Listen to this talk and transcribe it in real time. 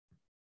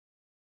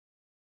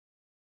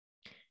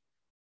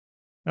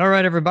All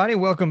right, everybody,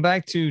 welcome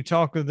back to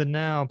Talk of the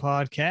Now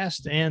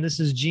podcast. And this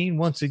is Gene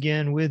once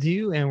again with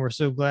you. And we're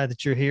so glad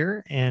that you're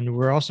here. And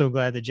we're also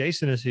glad that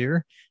Jason is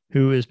here,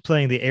 who is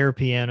playing the air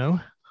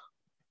piano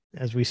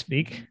as we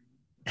speak.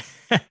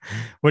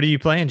 What are you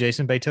playing,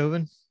 Jason?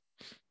 Beethoven?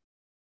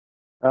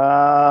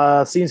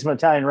 Scenes from an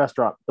Italian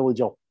restaurant, Billy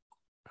Joel.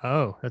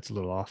 Oh, that's a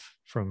little off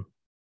from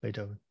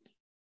Beethoven.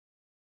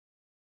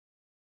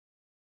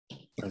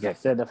 Okay,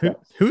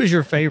 who is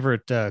your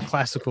favorite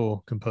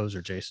classical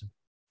composer, Jason?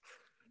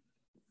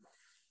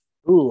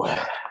 Ooh,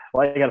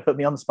 why you got to put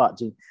me on the spot,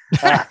 Gene?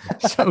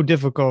 So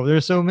difficult.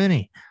 There's so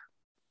many.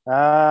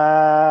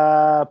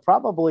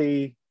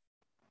 Probably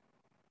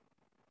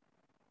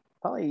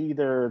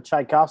either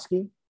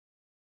Tchaikovsky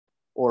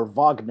or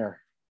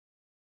Wagner.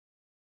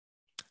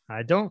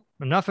 I'm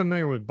not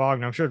familiar with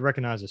Wagner. I'm sure I'd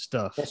recognize his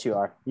stuff. Yes, you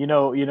are.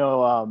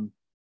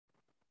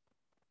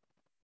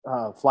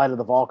 Flight of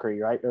the Valkyrie,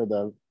 right? Or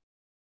the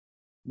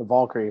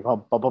Valkyrie.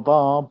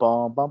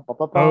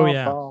 Oh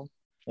yeah.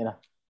 You know.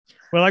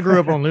 Well, I grew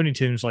up on Looney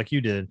Tunes like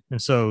you did,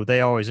 and so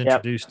they always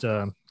introduced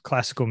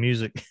classical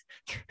music,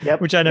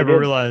 which I never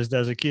realized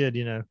as a kid.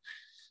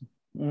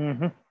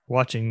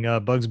 Watching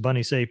Bugs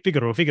Bunny say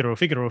 "Figaro, Figaro,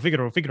 Figaro,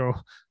 Figaro,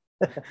 Figaro,"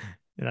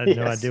 and I had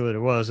no idea what it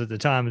was at the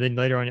time. And then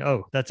later on,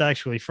 oh, that's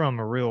actually from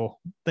a real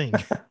thing,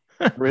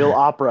 real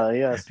opera.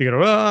 Yes,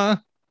 Figaro.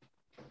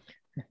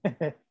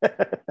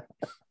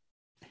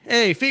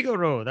 Hey,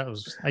 Figaro.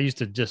 I used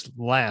to just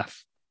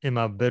laugh in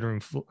my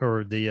bedroom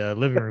or the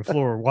living room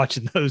floor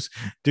watching those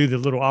do the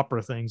little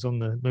opera things on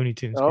the Looney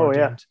Tunes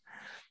cartoons.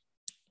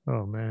 Yeah.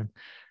 Oh man.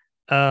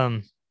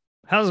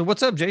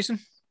 What's up, Jason?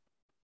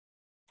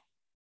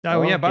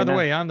 Oh yeah, by the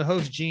way, I'm the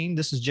host, Gene.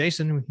 This is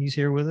Jason. He's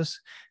here with us.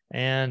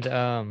 And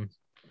I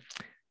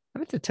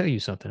meant to tell you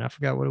something. I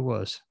forgot what it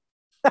was.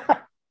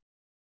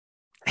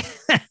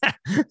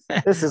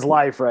 This is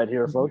live right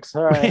here, folks.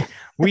 All right.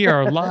 We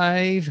are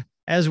live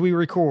as we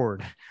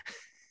record.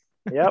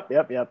 Yep.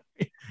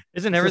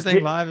 Isn't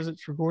everything live as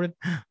it's recorded?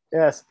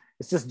 Yes.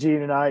 It's just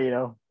Gene and I,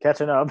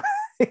 catching up.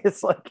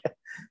 It's like,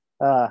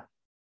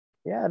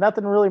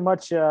 nothing really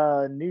much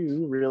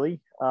new,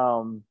 really.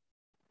 You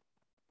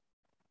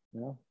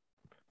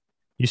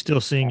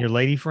still seeing your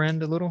lady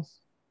friend a little?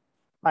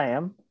 I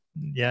am.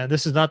 Yeah, I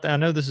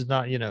know this is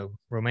not,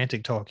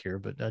 romantic talk here,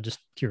 but I'm just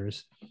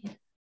curious.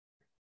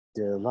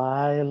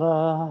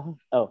 Delilah.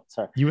 Oh,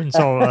 sorry. You went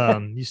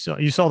and saw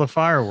you saw the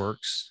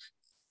fireworks.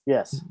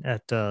 Yes.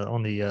 At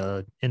on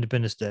the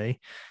Independence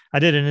Day. I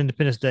did an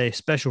Independence Day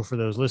special for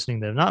those listening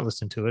that have not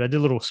listened to it. I did a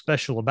little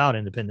special about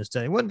Independence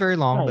Day. It wasn't very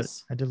long, but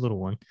I did a little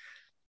one.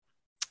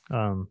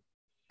 I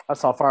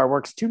saw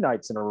fireworks 2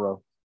 nights in a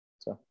row.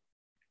 So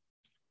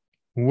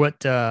what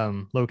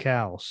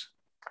locales?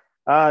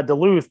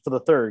 Duluth for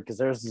the third, because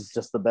theirs is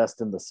just the best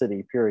in the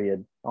city,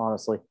 period,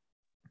 honestly.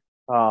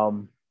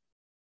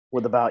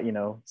 With about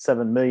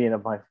 7 million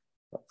of my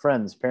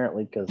friends,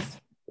 apparently, because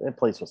that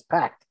place was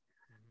packed.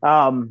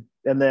 And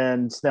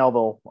then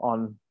Snellville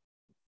on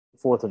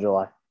 4th of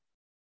July.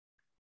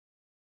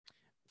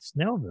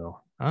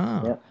 Snellville.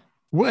 Ah. Yeah.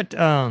 What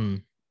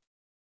were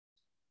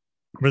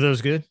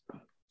those good?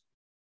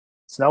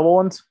 Snellville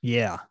ones?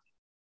 Yeah.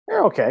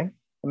 They're okay.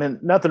 I mean,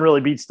 nothing really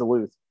beats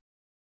Duluth,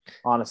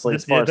 honestly,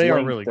 as far as they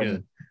are really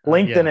good.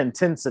 Length and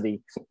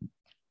intensity.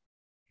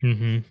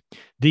 Mm-hmm.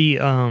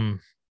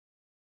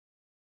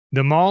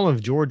 The Mall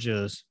of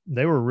Georgia's,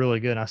 they were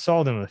really good. I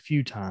saw them a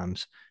few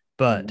times,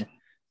 but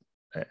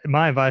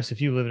my advice, if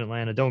you live in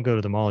Atlanta, don't go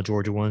to the Mall of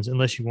Georgia ones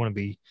unless you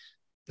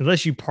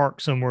park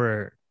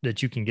somewhere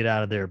that you can get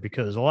out of there.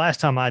 Because the last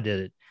time I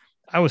did it,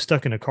 I was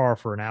stuck in a car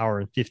for an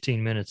hour and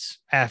 15 minutes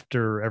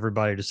after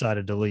everybody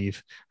decided to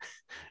leave,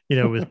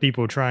 with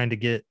people trying to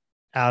get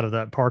out of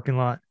that parking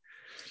lot.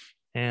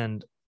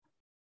 And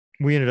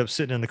we ended up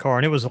sitting in the car,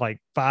 and it was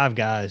like 5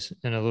 guys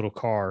in a little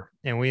car.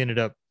 And we ended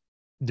up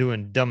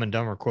doing Dumb and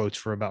Dumber quotes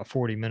for about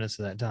 40 minutes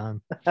of that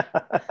time.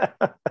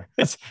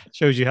 It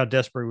shows you how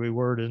desperate we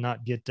were to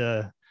not get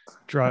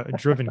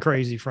driven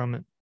crazy from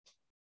it.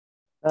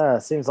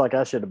 Seems like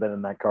I should have been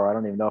in that car. I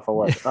don't even know if I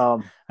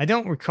was. I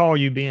don't recall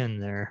you being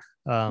there.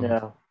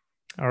 Yeah.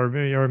 Or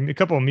a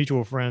couple of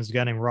mutual friends, a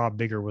guy named Rob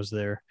Bigger was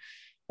there.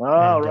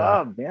 Oh, and,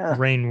 Rob, yeah.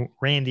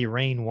 Randy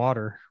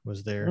Rainwater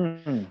was there.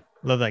 Mm-hmm.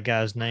 Love that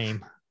guy's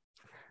name.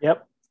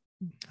 Yep.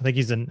 I think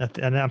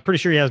and I'm pretty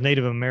sure he has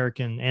Native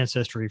American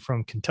ancestry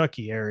from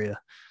Kentucky area.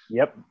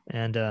 Yep.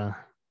 And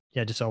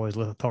just always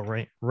thought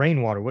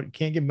Rainwater. What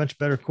can't get much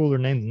better, cooler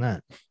name than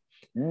that.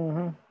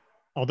 Mm-hmm.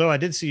 Although I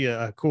did see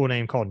a cool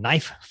name called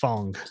Knife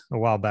Fong a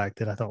while back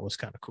that I thought was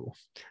kind of cool.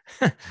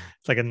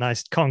 It's like a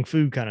nice kung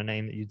fu kind of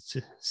name that you'd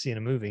see in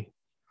a movie.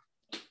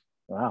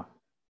 Wow.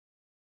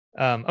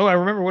 I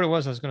remember what it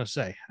was I was going to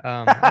say.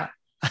 I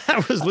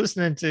was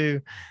listening to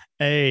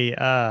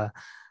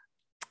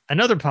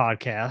another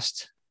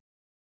podcast,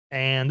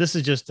 and this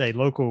is just a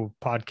local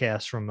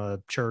podcast from a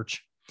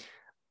church.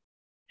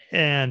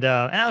 And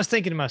I was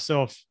thinking to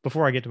myself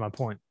before I get to my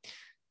point,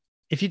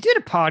 if you did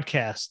a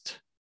podcast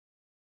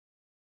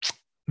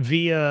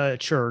via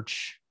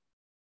church,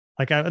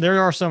 like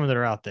there are some that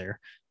are out there,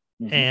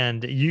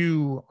 And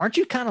you aren't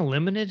you kind of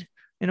limited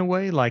in a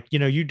way? Like, you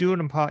know, you're doing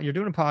a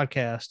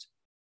podcast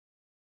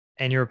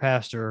and you're a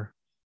pastor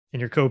and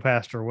your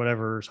co-pastor or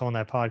whatever is on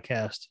that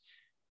podcast.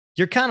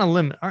 You're kind of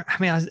limited. I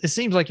mean, it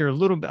seems like you're a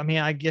little bit, I mean,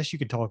 I guess you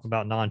could talk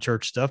about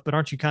non-church stuff, but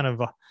aren't you kind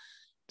of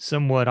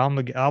somewhat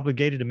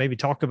obligated to maybe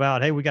talk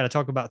about, hey, we got to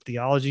talk about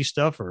theology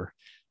stuff or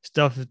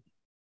stuff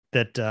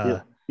that,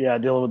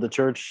 dealing with the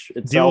church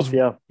itself.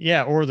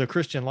 Or the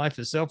Christian life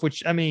itself,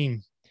 which, I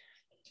mean,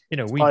 you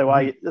know,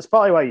 that's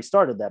probably why you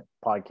started that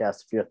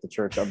podcast. If you're at the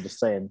church, I'm just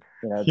saying,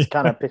 you know, it's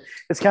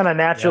kind of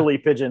naturally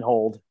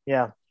pigeonholed.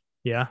 Yeah.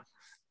 Yeah.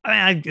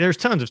 I mean, there's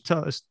tons of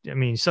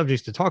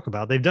subjects to talk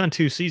about. They've done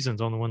 2 seasons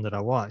on the one that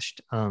I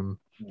watched or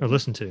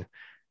listened to,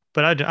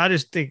 but I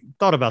just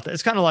thought about that.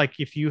 It's kind of like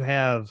if you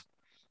have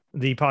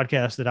the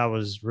podcast that I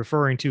was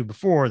referring to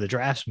before, The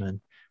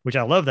Draftsman, which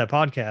I love that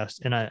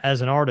podcast. And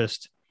as an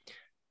artist,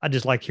 I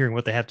just like hearing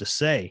what they have to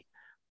say.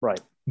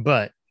 Right.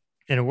 But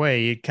in a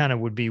way, it kind of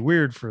would be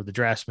weird for the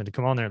Draftsman to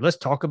come on there. Let's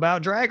talk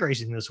about drag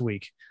racing this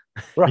week.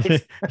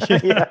 Right.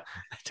 Yeah.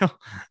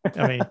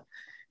 I mean,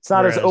 it's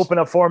not as open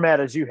a format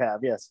as you have.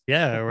 Yes.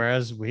 Yeah.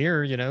 Whereas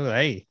here, you know,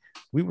 hey,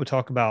 we will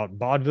talk about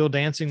vaudeville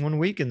dancing one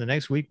week, and the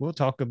next week we'll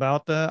talk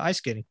about ice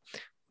skating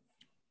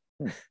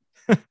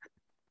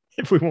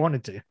if we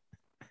wanted to.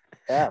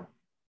 Yeah.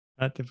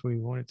 Not if we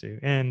wanted to.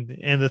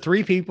 And the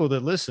 3 people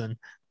that listen,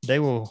 they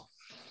will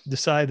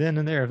decide then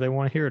and there if they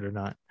want to hear it or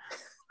not.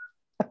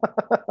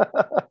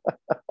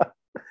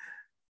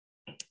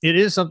 It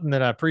is something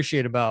that I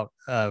appreciate about,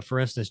 for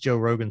instance, Joe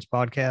Rogan's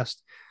podcast.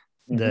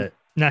 That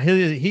now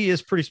he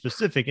is pretty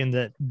specific in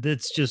that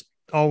it's just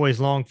always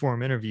long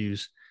form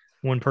interviews,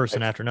 one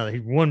person after another.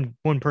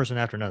 One person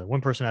after another,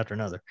 one person after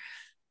another.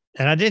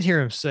 And I did hear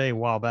him say a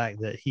while back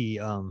that he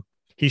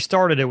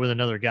started it with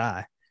another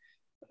guy.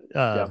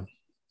 So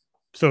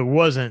it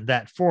wasn't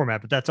that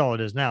format, but that's all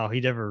it is now.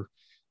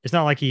 It's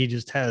not like he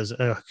just has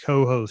a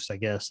co-host, I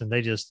guess, and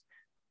they just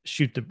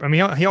shoot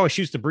he always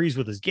shoots the breeze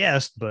with his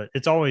guest, but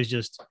it's always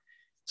just,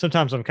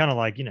 sometimes I'm kind of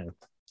like, you know,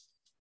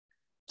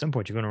 at some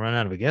point you're going to run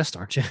out of a guest,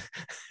 aren't you?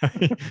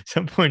 At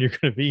some point you're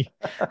going to be,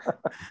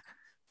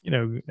 you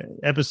know,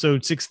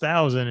 episode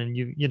 6,000 and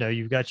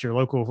you've got your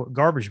local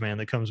garbage man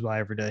that comes by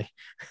every day.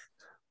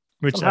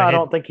 Which I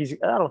don't think he's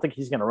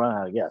going to run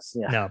out of guests.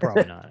 Yeah. No,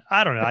 probably not.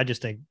 I don't know. I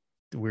just think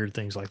weird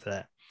things like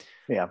that.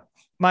 Yeah.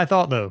 My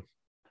thought though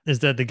is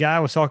that the guy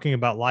was talking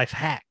about life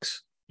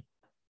hacks,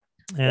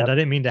 and I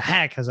didn't mean to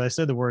hack as I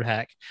said the word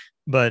hack,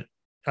 but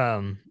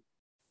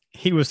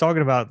he was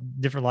talking about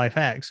different life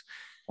hacks.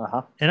 And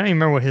I don't even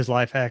remember what his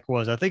life hack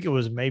was. I think it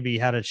was maybe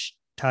how to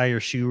tie your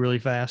shoe really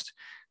fast.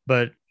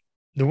 But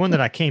the one that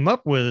I came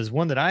up with is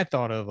one that I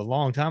thought of a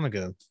long time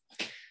ago.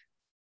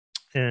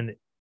 And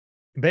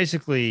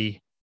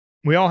basically,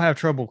 we all have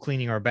trouble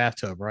cleaning our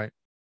bathtub, right?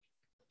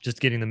 Just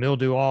getting the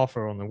mildew off,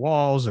 or on the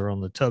walls, or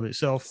on the tub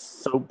itself.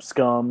 Soap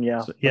scum,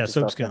 yeah.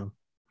 Soap scum.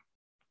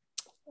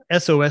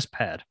 SOS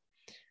pad.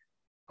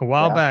 A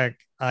while back,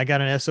 I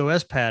got an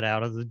SOS pad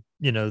out of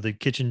the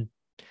kitchen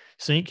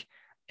sink,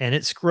 and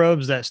it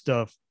scrubs that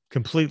stuff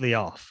completely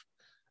off.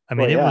 I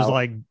mean, it was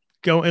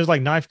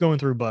like knife going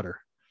through butter.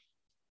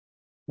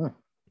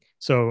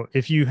 So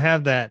if you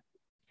have that,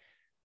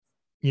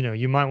 you know,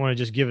 you might want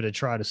to just give it a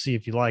try to see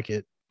if you like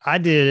it. I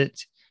did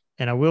it,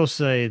 and I will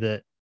say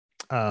that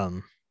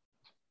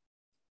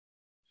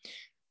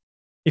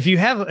if you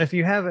have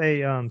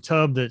a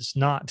tub that's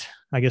not,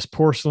 I guess,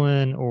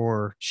 porcelain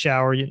or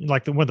shower,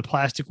 like one of the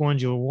plastic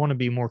ones, you'll want to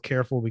be more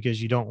careful because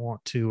you don't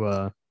want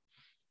to,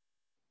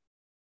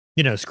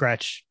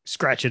 scratch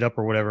it up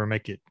or whatever,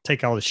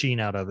 take all the sheen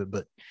out of it.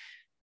 But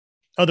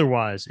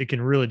otherwise, it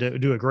can really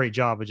do a great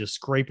job of just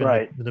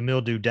scraping the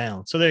mildew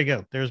down. So there you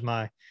go. There's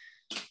my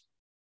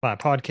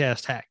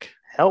podcast hack.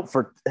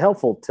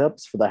 Helpful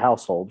tips for the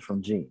household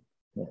from Gene.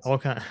 Yes. All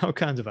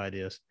kinds of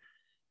ideas.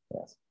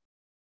 Yes.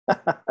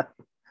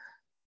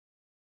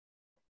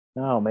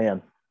 Oh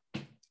man.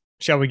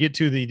 Shall we get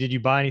to did you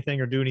buy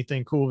anything or do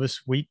anything cool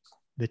this week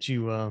that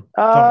you thought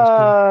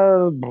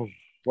was cool?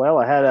 Well,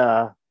 I had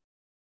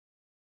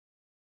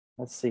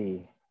let's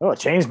see. Oh, I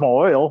changed my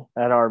oil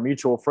at our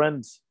mutual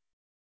friend's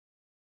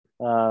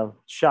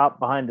shop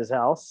behind his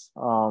house.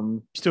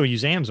 You still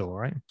use Amsoil,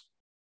 right?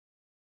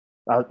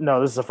 No,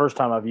 this is the first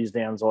time I've used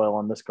Amsoil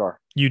on this car.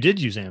 You did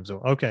use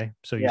Amsoil. Okay.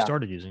 So you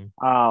started using.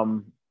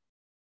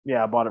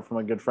 Yeah, I bought it from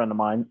a good friend of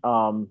mine.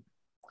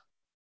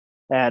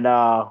 And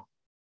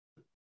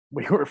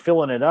we were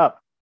filling it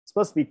up. It's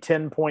supposed to be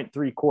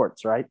 10.3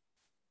 quarts, right?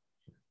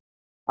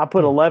 I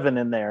put 11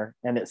 in there,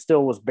 and it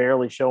still was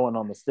barely showing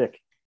on the stick.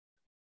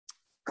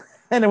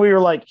 And then we were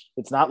like,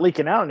 it's not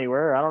leaking out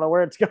anywhere. I don't know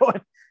where it's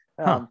going.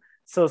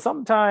 So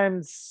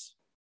sometimes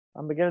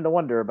I'm beginning to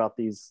wonder about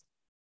these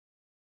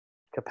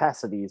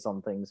capacities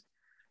on things.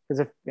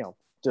 Because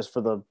just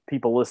for the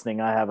people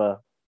listening, I have a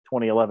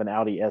 2011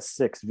 Audi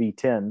S6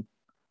 V10.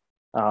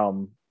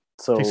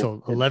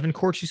 So 11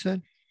 quarts, you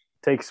said?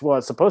 It's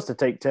supposed to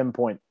take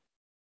 10.3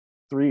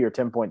 or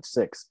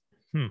 10.6.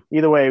 Hmm.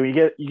 Either way, when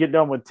you get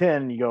done with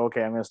 10, you go,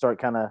 okay, I'm going to start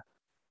kind of,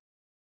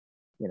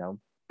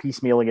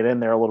 piecemealing it in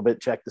there a little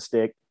bit, check the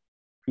stick,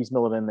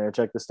 piecemeal it in there,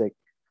 check the stick.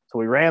 So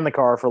we ran the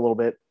car for a little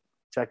bit,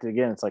 checked it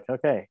again. It's like,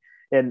 okay.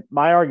 And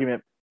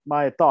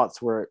my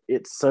thoughts were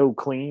it's so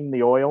clean,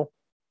 the oil,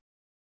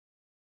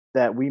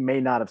 that we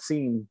may not have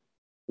seen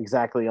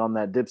exactly on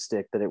that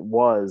dipstick that it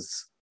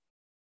was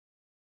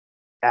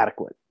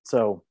adequate.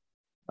 So,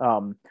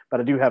 but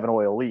I do have an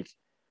oil leak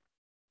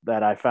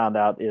that I found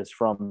out is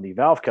from the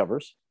valve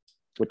covers,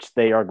 which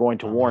they are going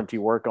to warranty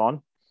work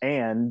on.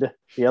 And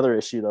the other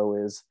issue, though,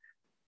 is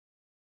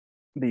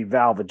the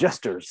valve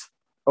adjusters,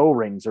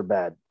 O-rings are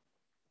bad,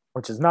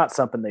 which is not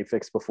something they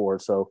fixed before.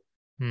 So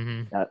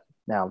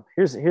now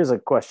here's a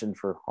question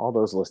for all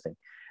those listening.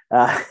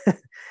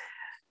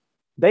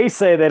 They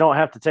say they don't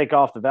have to take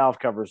off the valve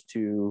covers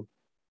to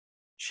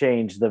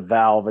change the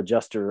valve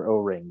adjuster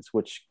O-rings,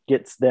 which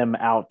gets them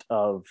out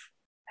of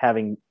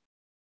having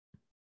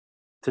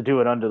to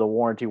do it under the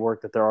warranty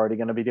work that they're already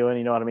going to be doing.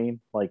 You know what I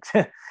mean? Like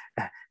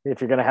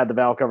if you're going to have the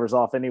valve covers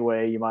off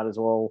anyway, you might as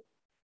well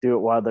do it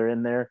while they're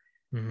in there.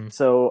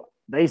 So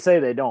they say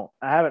they don't.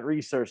 I haven't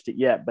researched it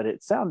yet, but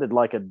it sounded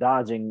like a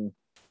dodging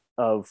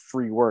of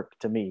free work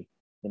to me.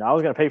 You know, I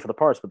was going to pay for the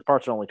parts, but the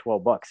parts are only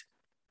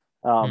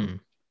 $12.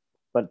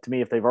 But to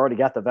me, if they've already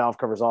got the valve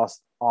covers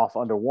off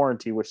under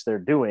warranty, which they're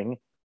doing,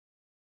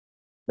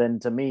 then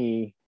to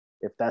me,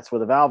 if that's where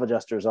the valve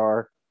adjusters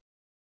are,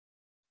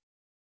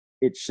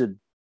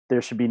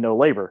 there should be no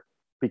labor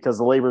because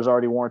the labor is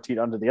already warranted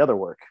under the other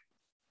work.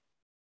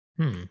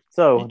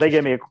 So they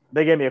gave me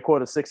a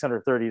quote of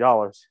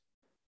 $630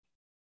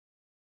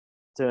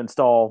 to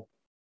install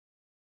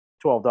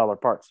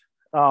 $12 parts.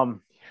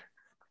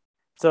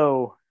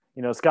 So,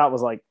 you know, Scott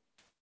was like,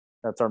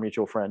 that's our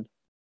mutual friend.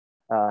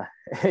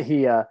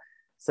 He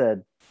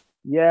said,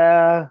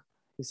 yeah,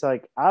 he's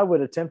like, I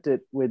would attempt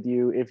it with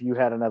you if you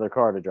had another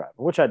car to drive,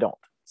 which I don't.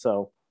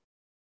 So,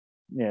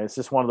 you know, it's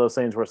just one of those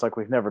things where it's like,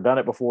 we've never done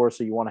it before.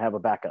 So you want to have a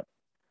backup.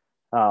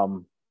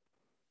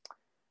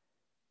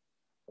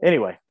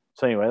 Anyway,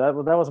 that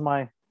was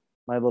my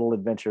little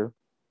adventure.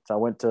 So I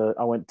went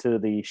to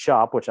the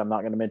shop, which I'm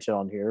not going to mention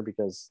on here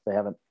because they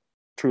haven't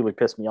truly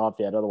pissed me off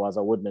yet. Otherwise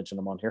I would mention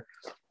them on here.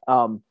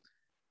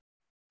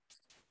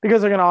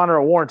 Because they're going to honor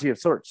a warranty of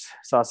sorts.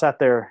 So I sat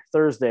there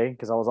Thursday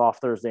because I was off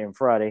Thursday and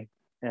Friday.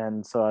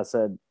 And so I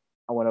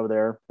went over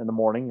there in the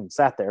morning and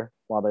sat there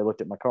while they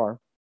looked at my car.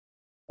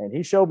 And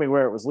he showed me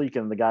where it was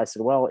leaking. And the guy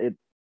said, well, it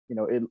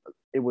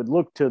would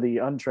look to the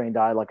untrained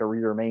eye like a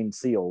rear main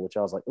seal, which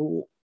I was like,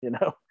 oh, you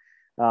know.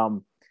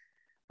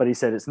 But he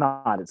said it's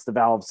not. It's the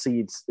valve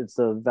seeds. It's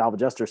the valve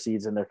adjuster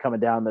seeds, and they're coming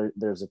down.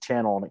 There's a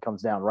channel, and it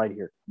comes down right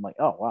here. I'm like,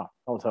 oh, wow,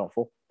 that was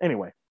helpful.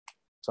 Anyway,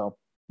 so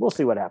we'll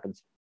see what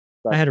happens.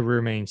 But I had a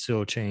rear main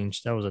seal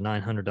change. That was a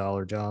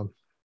 $900 job.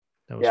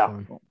 That was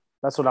fun.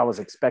 That's what I was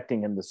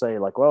expecting him to say.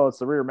 Like, well, it's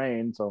the rear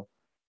main, so.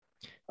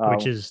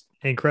 Which is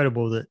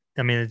incredible. It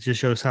just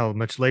shows how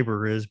much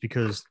labor is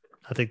because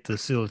I think the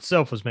seal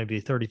itself was maybe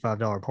a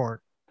 $35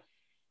 part.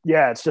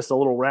 Yeah, it's just a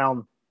little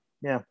round.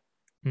 Yeah.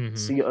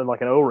 Seal,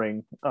 like an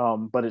O-ring,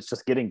 but it's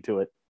just getting to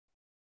it.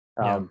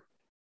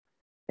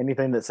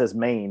 Anything that says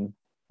main,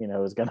 you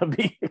know, is going to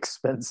be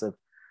expensive.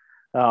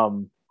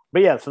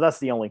 But yeah, so that's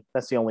the only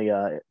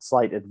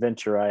slight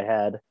adventure I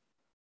had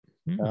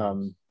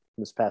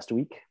this past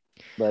week.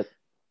 But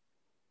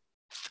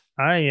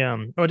I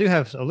do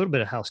have a little bit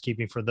of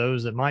housekeeping for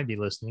those that might be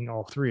listening,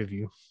 all three of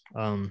you.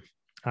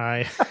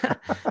 I've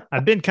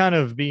been kind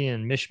of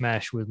being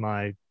mishmash with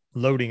my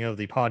loading of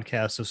the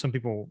podcast, so some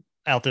people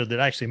out there that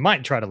actually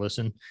might try to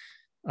listen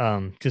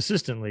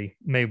consistently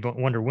may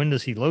wonder, when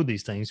does he load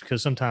these things?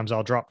 Because sometimes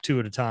I'll drop two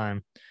at a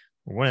time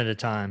or one at a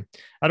time.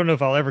 I don't know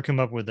if I'll ever come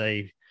up with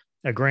a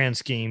grand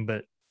scheme,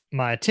 but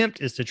my attempt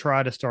is to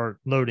try to start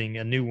loading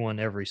a new one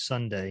every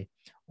Sunday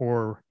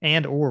or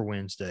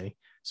Wednesday.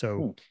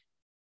 So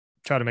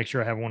try to make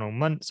sure I have one on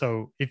Monday.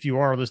 So if you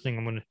are listening,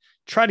 I'm going to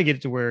try to get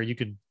it to where you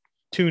could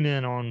tune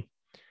in on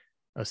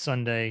a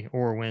Sunday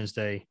or a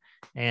Wednesday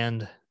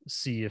and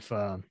see if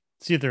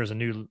there's a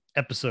new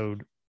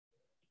episode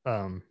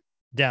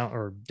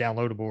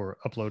downloadable or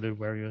uploaded,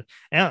 wherever you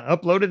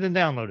uploaded and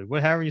downloaded,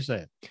 however you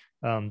say it.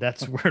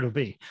 That's where it'll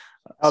be.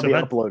 I'll be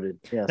uploaded.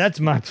 Yes. That's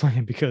my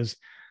plan because,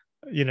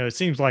 you know, it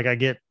seems like I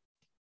get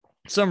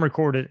some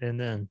recorded and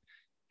then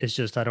it's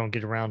just I don't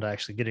get around to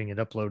actually getting it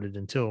uploaded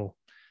until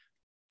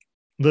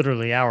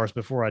literally hours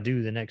before I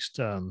do the next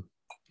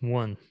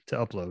one to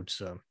upload.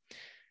 So,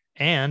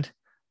 and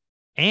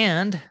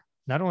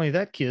not only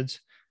that, kids,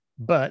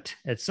 but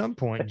at some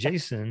point,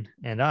 Jason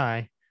and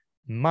I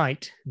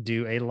might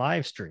do a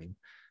live stream.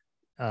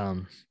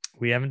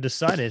 We haven't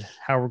decided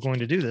how we're going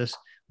to do this.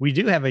 We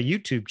do have a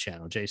YouTube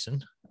channel,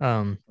 Jason.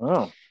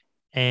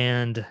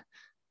 And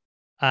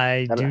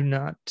I do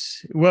not.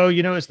 Well,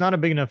 you know, it's not a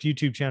big enough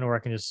YouTube channel where I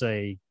can just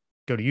say,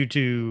 go to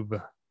YouTube,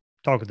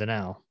 Talk with the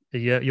Now.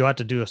 You'll have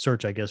to do a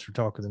search, I guess, for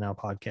Talk with the Now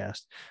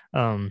podcast.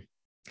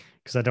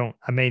 Because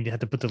I may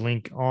have to put the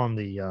link on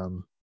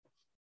the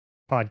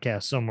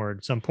podcast somewhere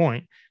at some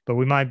point, but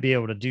we might be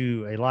able to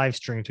do a live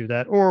stream through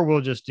that, or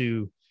we'll just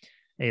do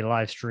a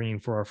live stream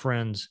for our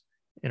friends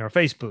in our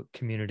Facebook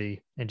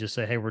community and just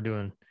say, hey, we're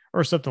doing,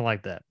 or something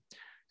like that.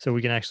 So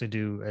we can actually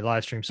do a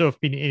live stream. So if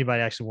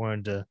anybody actually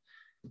wanted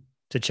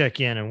to check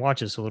in and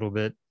watch us a little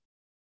bit,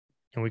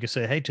 and we could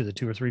say, hey, to the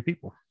 2 or 3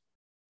 people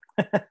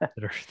that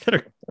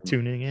are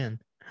tuning in.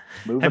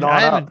 Moving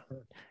on up.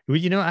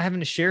 Well, I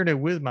haven't shared it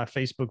with my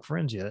Facebook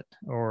friends yet,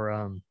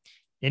 or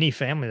any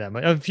family that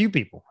much. A few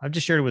people. I've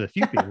just shared it with a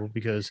few people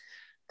because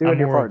doing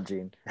your part,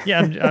 Gene. Yeah,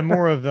 I'm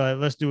more of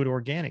let's do it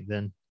organic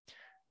than,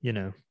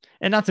 and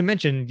not to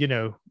mention,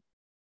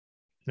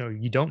 no,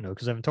 you don't know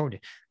because I haven't told you.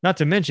 Not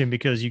to mention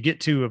because you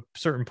get to a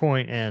certain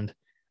point and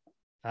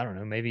I don't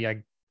know, maybe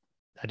I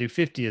do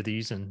 50 of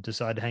these and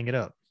decide to hang it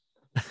up.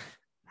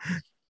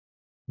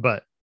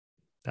 But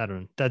I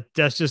don't know.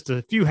 That's just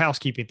a few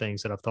housekeeping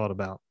things that I've thought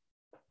about.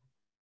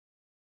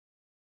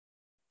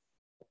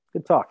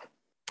 Good talk.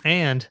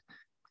 And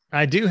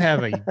I do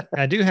have a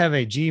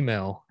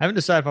Gmail. I haven't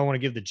decided if I want to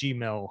give the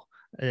Gmail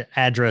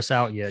address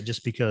out yet,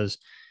 just because,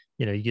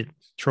 you get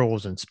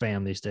trolls and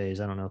spam these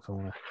days. I don't know if I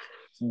want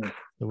to.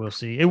 We'll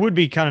see. It would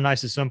be kind of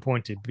nice at some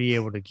point to be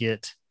able to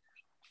get.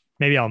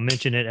 Maybe I'll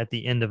mention it at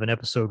the end of an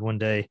episode one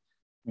day,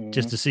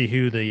 just to see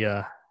who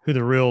the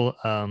real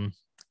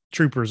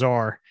troopers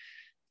are,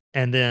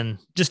 and then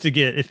just to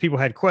get if people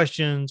had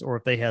questions or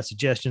if they had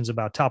suggestions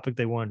about topic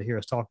they wanted to hear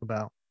us talk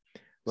about,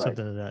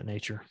 something of that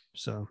nature.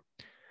 So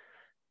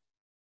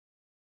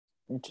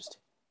interesting.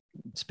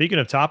 Speaking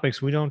of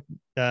topics, we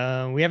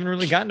haven't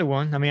really gotten to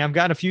one. I mean, I've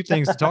got a few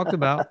things to talk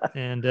about,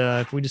 and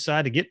if we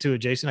decide to get to it,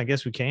 Jason, I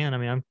guess we can. I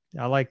mean,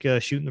 I like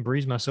shooting the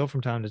breeze myself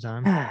from time to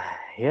time.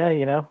 Yeah,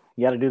 you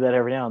got to do that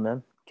every now and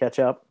then. Catch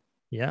up.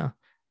 Yeah.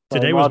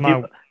 Today was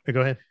my.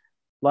 Go ahead.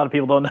 A lot of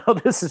people don't know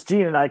this is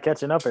Gene and I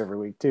catching up every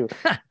week too.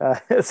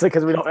 It's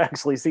because we don't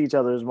actually see each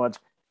other as much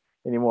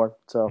anymore.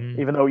 So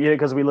even though,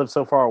 because we live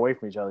so far away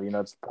from each other,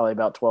 it's probably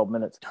about 12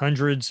 minutes.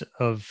 Hundreds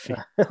of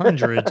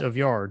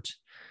yards.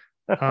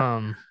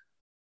 Today's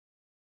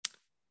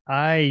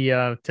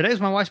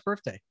my wife's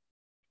birthday.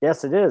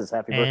 Yes, it is.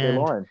 Happy birthday,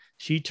 Lauren.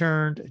 She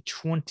turned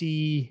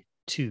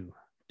 22.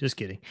 Just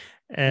kidding.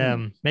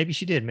 Maybe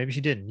she did. Maybe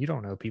she didn't. You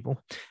don't know, people.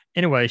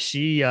 Anyway,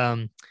 she,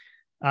 I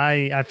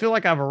feel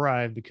like I've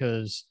arrived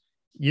because,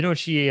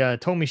 she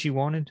told me she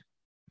wanted.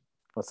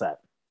 What's that?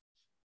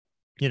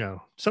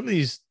 Some of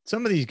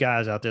these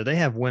guys out there, they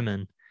have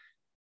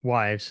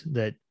wives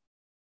that,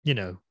 give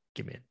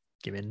me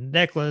a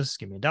necklace,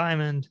 give me a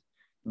diamond.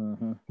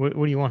 Mm-hmm. What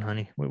do you want,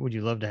 honey? What would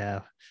you love to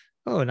have?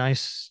 Oh, a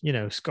nice,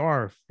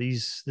 scarf,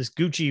 this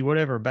Gucci,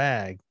 whatever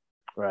bag.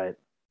 Right.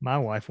 My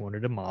wife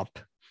wanted a mop,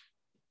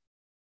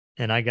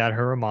 and I got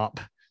her a mop.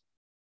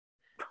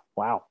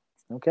 Wow.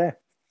 Okay.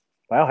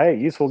 Well, hey,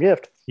 useful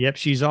gift. Yep.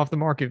 She's off the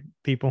market,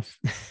 people.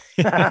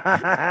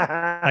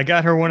 I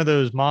got her one of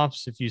those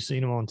mops. If you've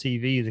seen them on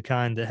TV, the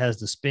kind that has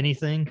the spinny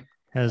thing,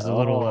 has the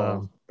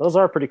little, those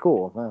are pretty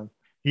cool, man.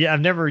 Yeah,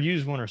 I've never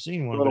used one or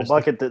seen one. A little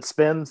bucket that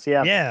spins.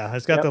 Yeah. Yeah,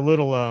 it's got the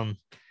little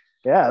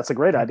yeah, that's a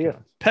great idea.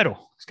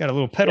 Pedal. It's got a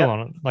little pedal on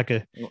it.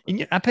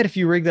 I bet if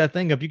you rig that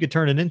thing up, you could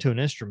turn it into an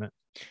instrument.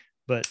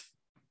 But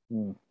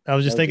I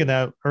was just thinking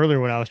that earlier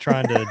when I was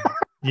trying to,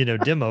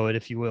 demo it,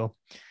 if you will.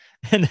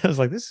 And I was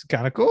like, this is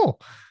kind of cool.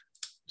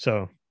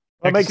 So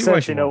it makes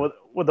sense,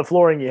 with the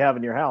flooring you have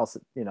in your house,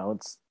 it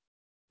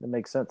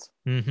makes sense.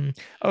 Mm-hmm.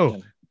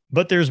 Oh,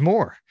 but there's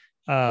more.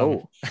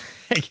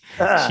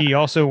 She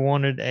also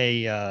wanted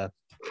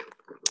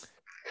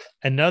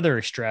another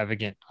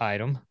extravagant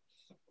item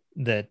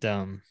that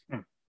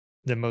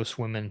that most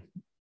women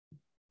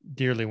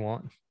dearly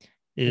want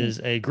is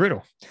a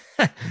griddle.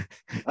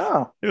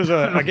 Oh, it was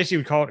I guess you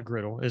would call it a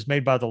griddle. It's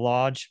made by the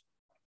Lodge.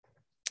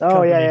 Oh,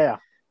 company, yeah.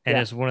 And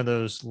it's one of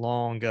those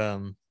long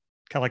kind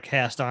of like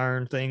cast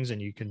iron things,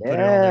 and you can put it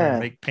on there and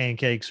make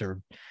pancakes or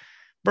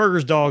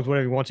burgers, dogs,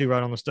 whatever you want to,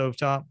 right on the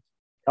stovetop.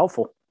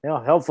 Helpful.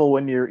 Yeah, helpful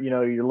when you're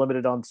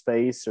limited on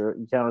space or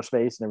counter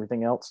space and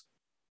everything else.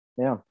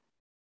 Yeah.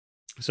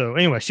 So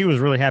anyway, she was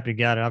really happy to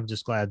get it. I'm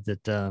just glad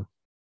that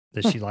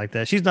that she liked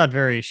that. She's not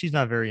very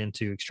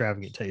into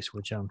extravagant taste,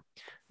 which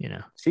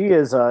she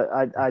is.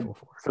 I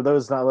for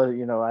those not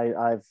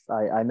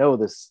I know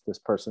this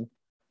person,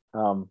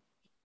 part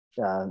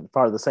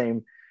of the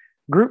same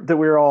group that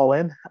we're all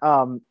in.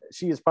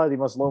 She is probably the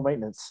most low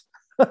maintenance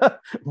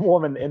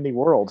woman in the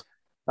world.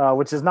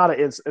 Which is not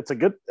it's a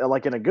good,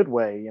 like in a good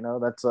way,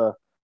 that's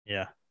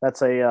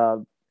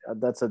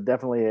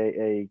definitely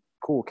a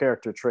cool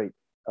character trait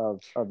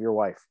of your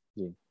wife.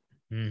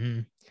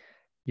 Mm-hmm.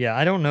 Yeah.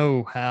 I don't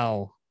know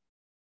how,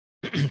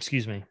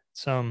 excuse me.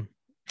 Some,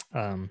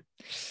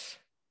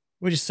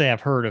 we just say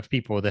I've heard of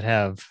people that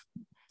have,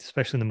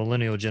 especially in the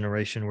millennial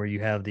generation, where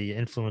you have the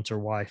influencer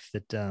wife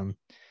that,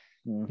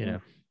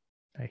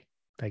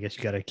 I guess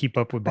you got to keep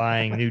up with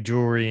buying new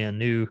jewelry and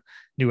new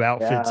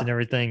outfits and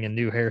everything, and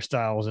new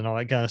hairstyles and all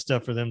that kind of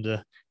stuff for them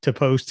to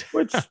post.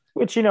 which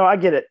I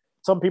get it.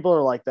 Some people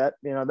are like that.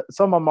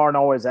 Some of them aren't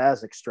always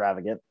as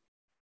extravagant.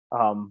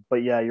 But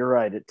yeah, you're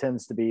right. It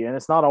tends to be, and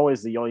it's not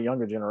always the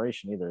younger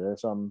generation either.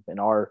 There's some in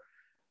our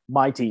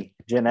mighty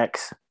Gen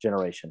X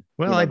generation.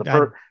 Well,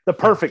 the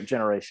perfect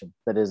generation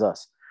that is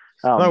us.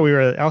 I thought we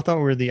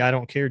were the I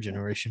don't care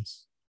generation.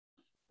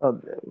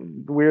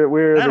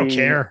 We're I don't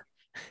care.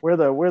 We're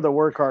the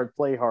work hard,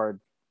 play hard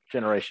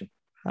generation.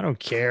 I don't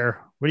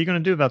care. What are you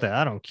going to do about that?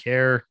 I don't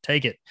care.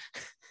 Take it.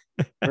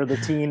 We're the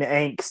teen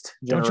angst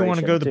generation. Don't you want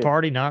to go to the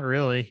party? Not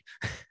really.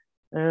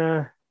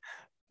 I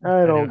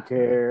don't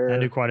care. I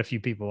knew quite a few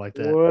people like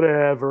that.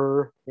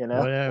 Whatever, you know.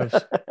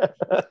 Whatever.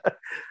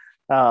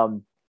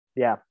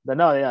 Yeah. But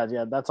no,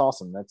 yeah. That's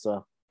awesome. That's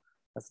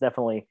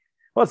definitely,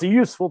 well, it's a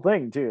useful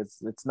thing too.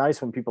 It's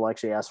nice when people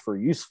actually ask for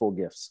useful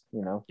gifts,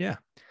 you know. Yeah.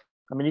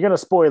 I mean, you're gonna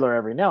spoiler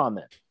every now and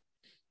then,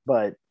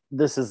 but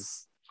this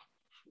is,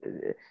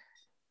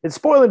 it's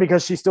spoiling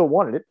because she still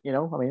wanted it, you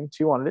know. I mean,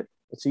 she wanted it.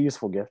 It's a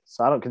useful gift,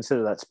 so I don't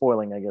consider that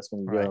spoiling. I guess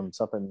when you give them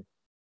something,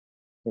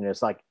 you know,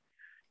 it's like,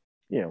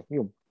 you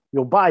know,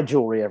 you'll buy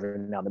jewelry every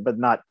now and then,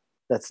 but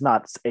that's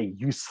not a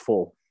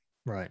useful.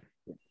 Right.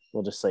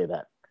 We'll just say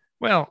that.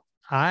 Well,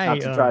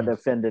 not to try to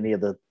offend any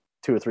of the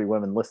 2 or 3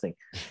 women listening.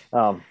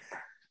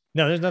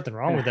 No, there's nothing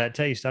wrong with that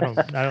taste. I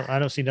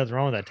don't see nothing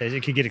wrong with that taste.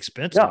 It could get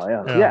expensive.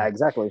 Yeah,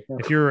 exactly. Yeah.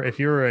 If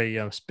you're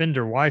a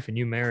spender wife and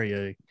you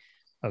marry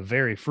a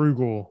very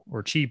frugal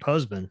or cheap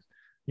husband,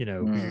 you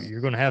know,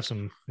 you're going to have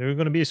there's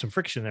going to be some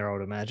friction there, I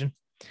would imagine.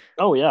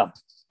 Oh yeah.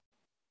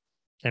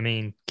 I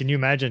mean, can you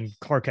imagine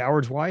Clark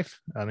Howard's wife?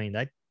 I mean,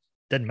 that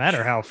doesn't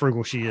matter how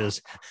frugal she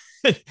is.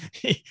 I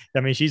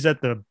mean, she's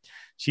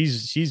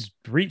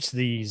reached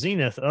the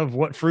zenith of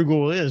what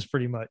frugal is,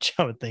 pretty much,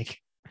 I would think.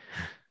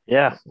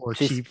 Yeah, or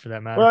cheap for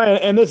that matter. Well,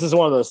 and this is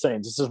one of those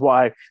things. This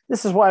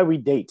is why we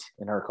date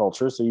in our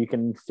culture, so you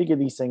can figure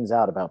these things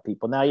out about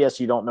people. Now, yes,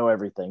 you don't know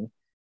everything.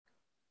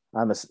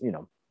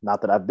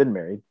 Not that I've been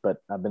married, but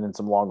I've been in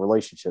some long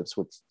relationships,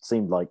 which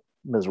seemed like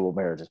miserable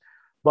marriages.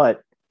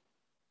 But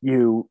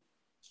you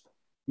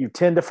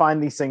tend to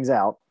find these things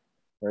out,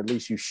 or at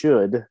least you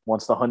should,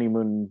 once the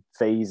honeymoon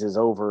phase is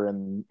over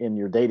in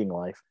your dating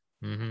life,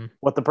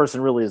 what the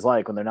person really is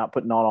like when they're not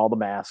putting on all the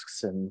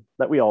masks, and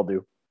that we all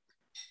do.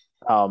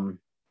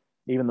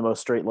 Even the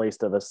most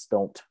straight-laced of us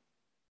don't,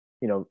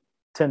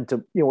 tend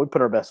to, we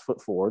put our best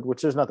foot forward,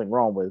 which there's nothing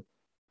wrong with.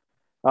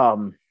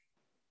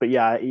 But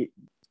yeah,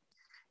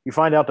 you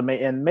find out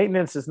and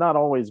maintenance is not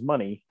always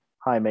money.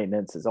 High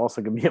maintenance is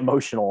also going to be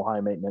emotional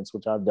high maintenance,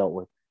 which I've dealt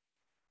with.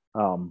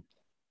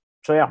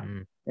 So yeah.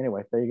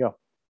 Anyway, there you go.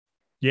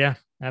 Yeah,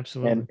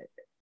 absolutely.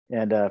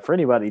 And for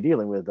anybody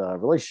dealing with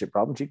relationship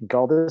problems, you can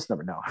call this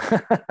number now.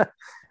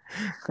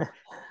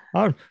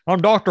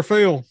 I'm Dr.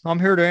 Phil. I'm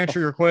here to answer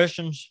your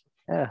questions.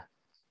 Yeah.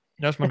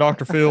 That's my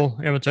Dr. Phil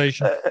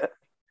invitation.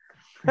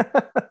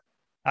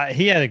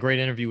 He had a great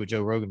interview with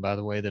Joe Rogan, by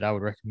the way, that I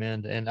would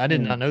recommend. And I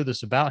did not know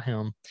this about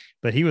him,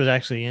 but he was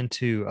actually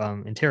into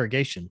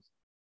interrogation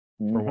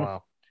for a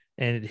while.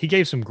 And he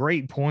gave some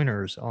great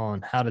pointers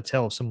on how to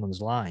tell if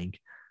someone's lying.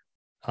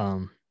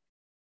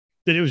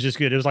 It was just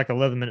good. It was like an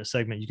 11-minute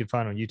segment you can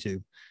find on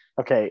YouTube.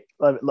 Okay.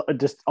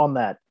 Just on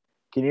that,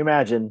 can you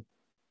imagine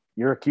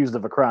you're accused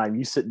of a crime,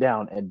 you sit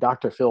down and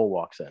Dr. Phil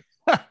walks in?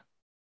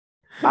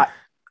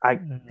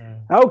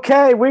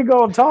 Okay, we're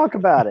going to talk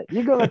about it.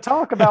 You're going to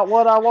talk about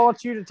what I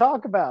want you to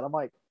talk about. I'm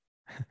like,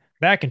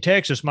 back in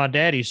Texas, my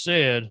daddy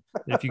said,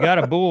 if you got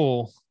a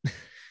bull.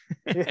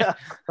 Yeah.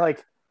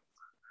 Like,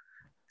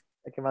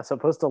 am I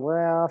supposed to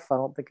laugh? I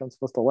don't think I'm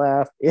supposed to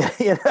laugh.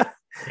 But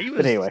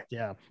anyway.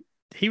 Yeah.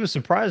 He was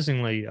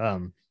surprisingly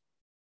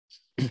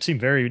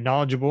seemed very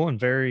knowledgeable and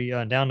very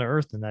down to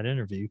earth in that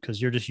interview,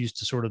 because you're just used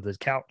to sort of the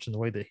couch and the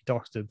way that he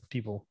talks to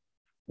people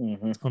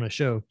on a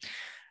show.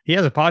 He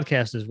has a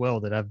podcast as well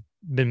that I've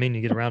been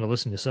meaning to get around to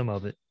listen to some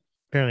of it.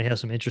 Apparently has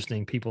some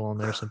interesting people on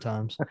there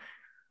sometimes.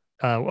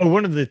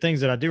 One of the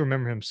things that I do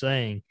remember him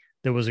saying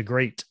that was a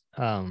great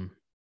thing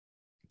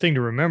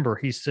to remember,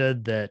 he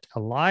said that a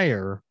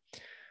liar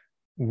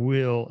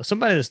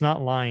somebody that's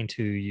not lying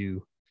to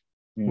you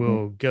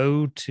will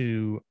go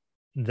to,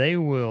 they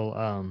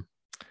will,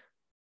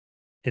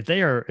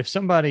 if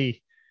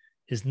somebody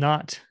is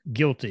not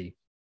guilty,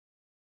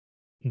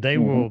 they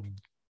will,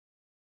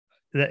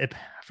 I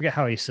forget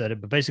how he said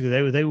it, but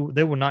basically they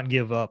will not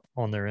give up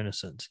on their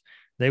innocence.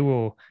 They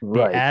will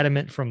be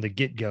adamant from the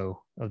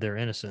get-go of their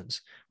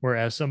innocence.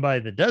 Whereas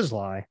somebody that does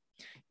lie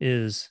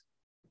they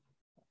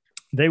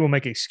will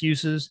make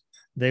excuses.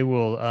 They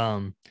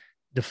will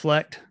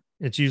deflect.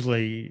 It's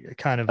usually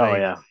kind of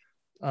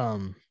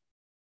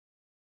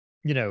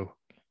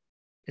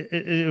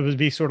it would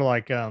be sort of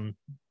like,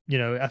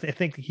 I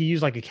think he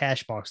used like a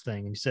cash box thing.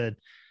 And he said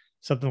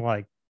something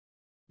like,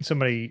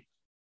 somebody,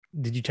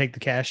 did you take the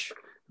cash?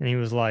 And he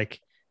was like,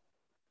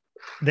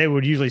 they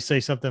would usually say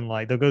something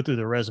like, they'll go through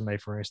their resume,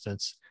 for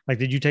instance, like,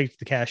 did you take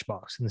the cash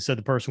box? And instead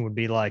the person would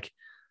be like,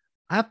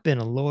 I've been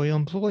a loyal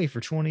employee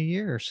for 20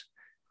 years,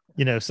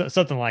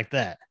 something like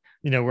that,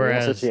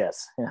 whereas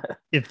yes.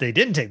 If they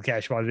didn't take the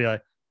cash box, they'd be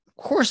like,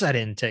 of course I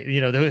didn't take,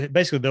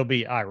 basically they'll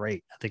be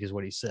irate, I think is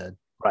what he said.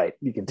 Right.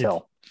 You can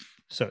tell.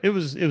 So it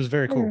was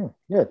very cool.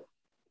 Good.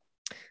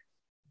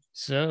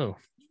 So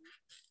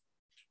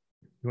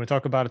you want to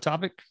talk about a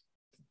topic?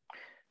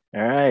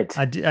 All right.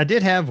 I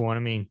did have one. I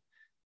mean,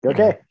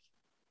 okay.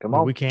 Come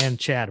on. We can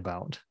chat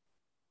about.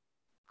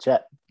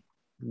 Chet,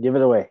 give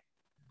it away.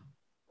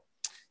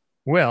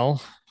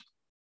 Well,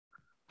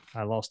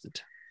 I lost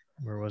it.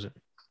 Where was it?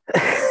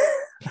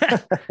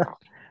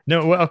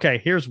 No, well, okay.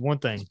 Here's one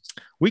thing.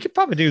 We could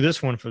probably do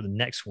this one for the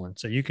next one,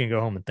 so you can go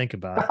home and think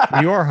about it.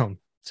 Well, you are home,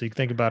 so you can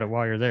think about it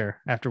while you're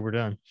there after we're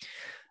done.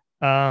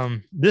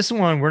 This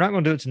one we're not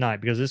going to do it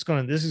tonight because this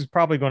is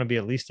probably going to be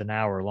at least an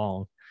hour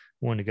long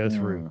one to go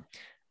through,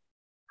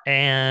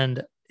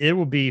 and it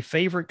will be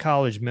favorite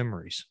college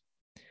memories.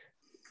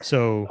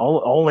 So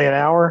only an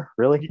hour,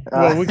 really?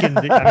 Well, we can.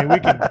 I mean, we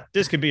can.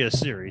 This could be a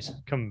series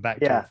coming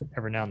back to it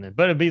every now and then,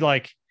 but it'd be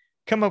like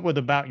come up with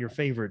about your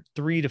favorite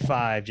 3 to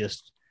 5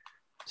 just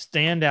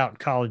standout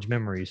college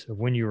memories of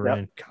when you were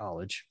in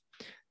college.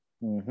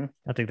 Mm-hmm.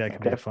 I think that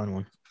could be a fun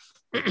one.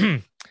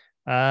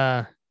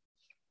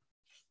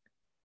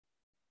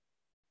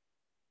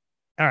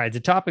 All right, the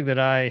topic that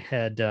I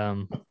had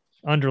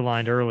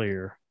underlined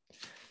earlier,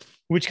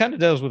 which kind of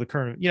deals with the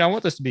current. I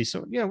want this to be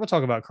so. We'll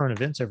talk about current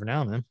events every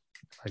now and then.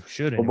 I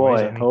should. Anyways. Oh boy!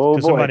 I mean,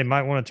 because somebody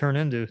might want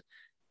to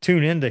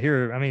tune in to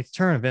hear. I mean,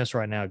 current events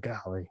right now.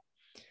 Golly.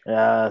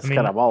 Yeah, it's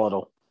kind of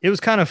volatile. It was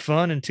kind of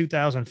fun in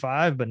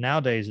 2005, but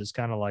nowadays it's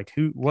kind of like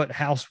what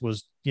house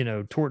was,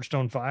 torched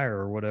on fire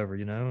or whatever,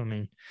 I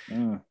mean,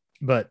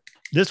 but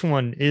this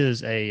one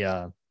is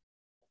a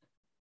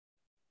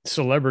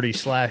celebrity /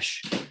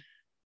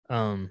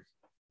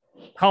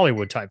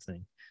 Hollywood type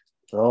thing.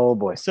 Oh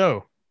boy.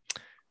 So,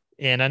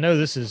 and I know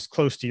this is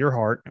close to your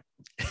heart.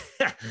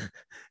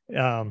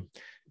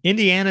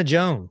 Indiana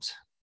Jones.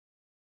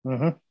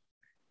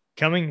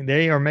 Mm-hmm.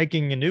 They are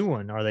making a new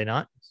one, are they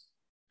not?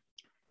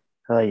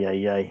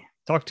 Ay.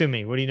 Talk to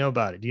me. What do you know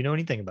about it? Do you know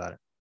anything about it?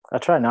 I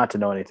try not to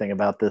know anything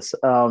about this.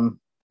 Well,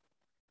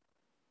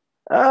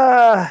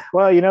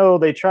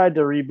 they tried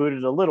to reboot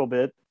it a little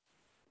bit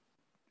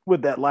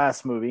with that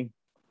last movie,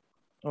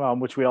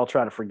 which we all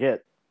try to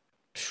forget.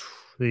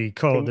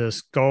 The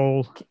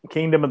Skull.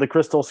 Kingdom of the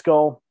Crystal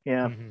Skull.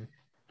 Yeah.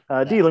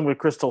 Mm-hmm. Dealing with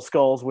crystal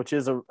skulls, which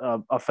is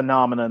a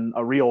phenomenon,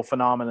 a real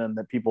phenomenon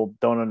that people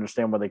don't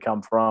understand where they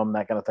come from,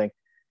 that kind of thing.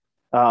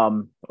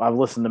 I've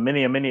listened to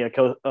many a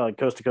Coast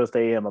to Coast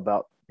AM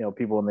about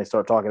people when they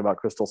start talking about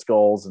crystal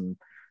skulls and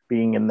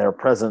being in their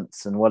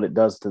presence and what it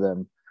does to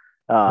them.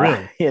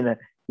 Really?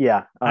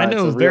 Yeah. I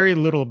know very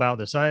little about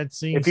this. I had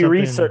seen. If you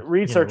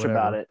research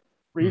about it,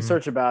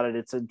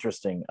 it's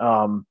interesting.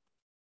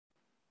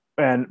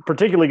 And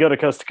particularly go to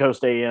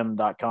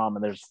coasttocoastam.com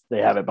and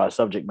they have it by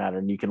subject matter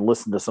and you can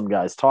listen to some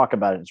guys talk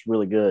about it. It's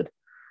really good.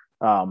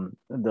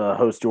 The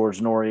host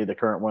George Norrie, the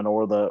current one,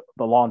 or the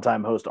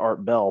longtime host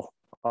Art Bell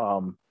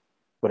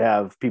would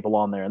have people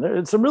on there, and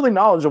it's some really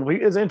knowledgeable.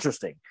 It's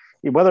interesting.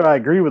 Whether I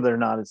agree with it or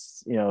not,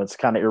 it's it's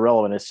kind of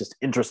irrelevant. It's just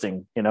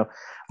interesting,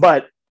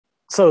 But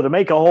so to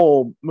make a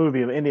whole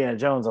movie of Indiana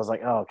Jones, I was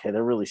like, oh, okay,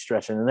 they're really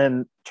stretching. And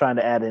then trying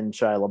to add in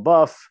Shia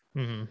LaBeouf,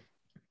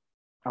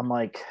 I'm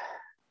like,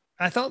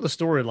 I thought the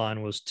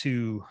storyline was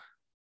too.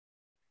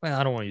 Well,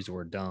 I don't want to use the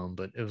word dumb,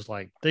 but it was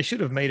like they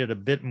should have made it a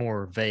bit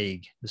more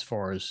vague as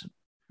far as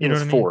it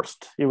was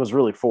forced. It was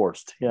really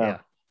forced. Yeah,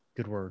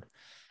 good word.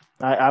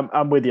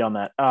 I'm with you on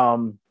that.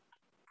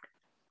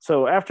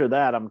 So after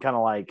that, I'm kind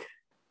of like,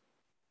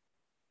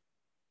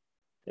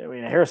 I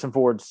mean, Harrison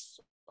Ford's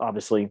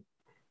obviously,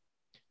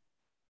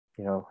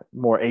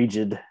 more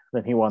aged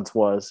than he once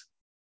was.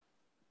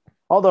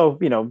 Although,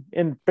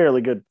 in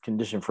fairly good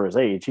condition for his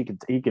age,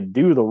 he could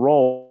do the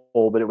role,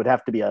 but it would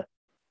have to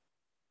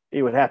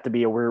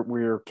be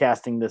we're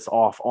casting this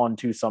off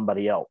onto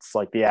somebody else,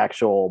 like the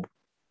actual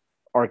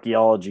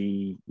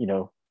archaeology,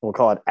 we'll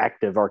call it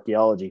active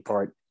archaeology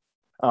part.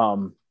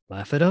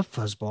 Laugh it up,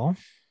 fuzzball.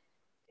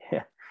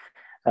 Yeah.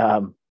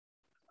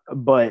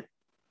 But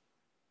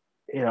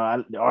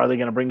are they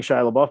going to bring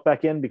Shia LaBeouf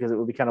back in? Because it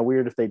would be kind of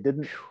weird if they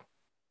didn't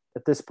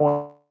at this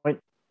point. I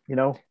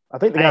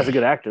think the guy's a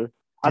good actor.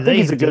 I think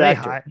he's a good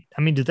actor.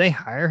 Did they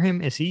hire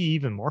him? Is he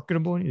even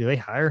marketable? Do they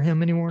hire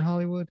him anymore in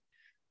Hollywood?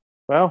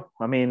 Well,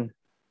 I mean,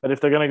 but if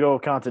they're going to go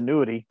with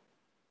continuity,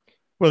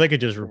 well, they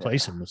could just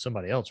replace him with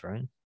somebody else,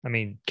 right? I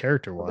mean,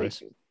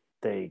 character-wise,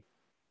 they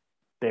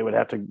would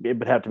have to. It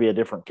would have to be a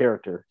different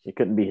character. It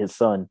couldn't be his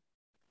son,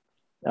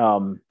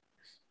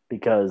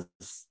 because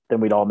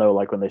then we'd all know,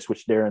 like when they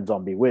switched Darren's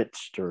on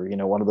Bewitched, or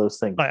one of those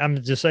things.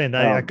 I'm just saying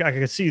that I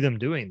could see them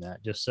doing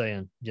that. Just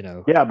saying,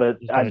 Yeah, but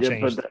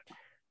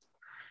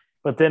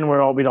but then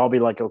we'd all be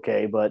like,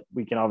 okay, but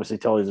we can obviously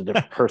tell he's a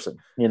different person,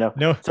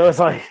 No, so it's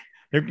like,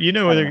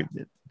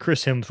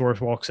 Chris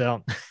Hemsworth walks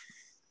out.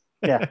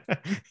 Yeah,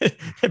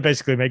 it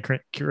basically made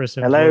Chris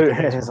Hemsworth. Hello,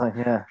 it's like,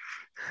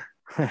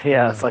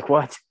 yeah, it's like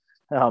what?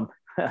 Or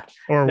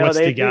what's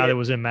the guy that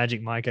was in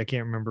Magic Mike? I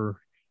can't remember.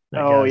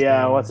 Oh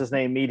yeah, name. What's his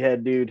name?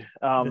 Meathead dude.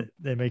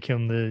 They make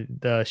him the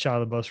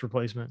Shia LaBeouf's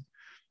replacement.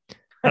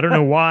 I don't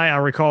know why I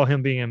recall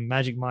him being in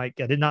Magic Mike.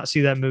 I did not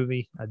see that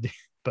movie. I did,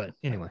 but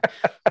anyway.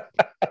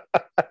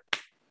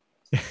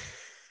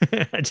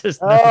 I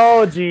just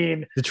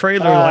Gene, the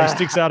trailer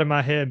sticks out in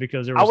my head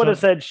because I would have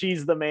said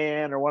She's the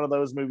Man or one of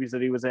those movies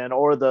that he was in,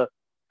 or the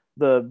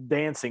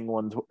dancing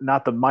ones,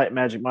 not the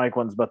Magic Mike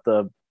ones, but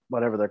the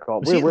whatever they're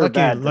called.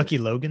 Lucky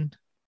Logan?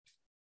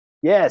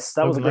 Yes,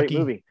 that was a Logan great Lucky.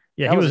 movie.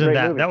 Yeah, That he was was a in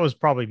great that. movie. That was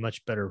probably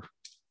much better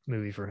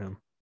movie for him.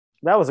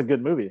 That was a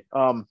good movie.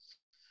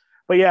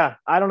 But yeah,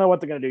 I don't know what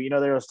they're going to do.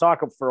 There was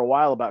talk for a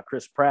while about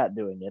Chris Pratt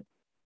doing it,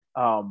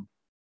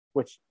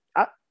 which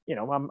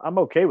I'm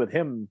okay with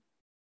him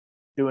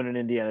doing an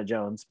Indiana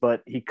Jones,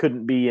 but he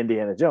couldn't be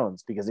Indiana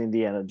Jones because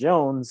Indiana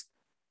Jones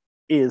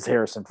is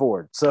Harrison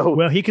Ford. So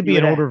Well, he could be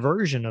an older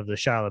version of the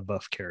Shia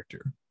LaBeouf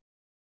character.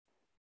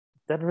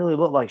 Doesn't really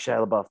look like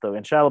Shia LaBeouf though,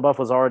 and Shia LaBeouf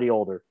was already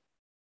older.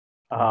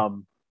 You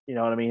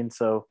know what I mean?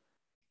 So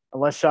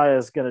unless Shia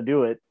is going to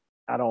do it,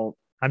 I'm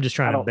just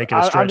trying to make it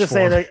a stretch.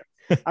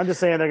 I'm just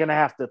saying they're going to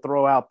have to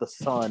throw out the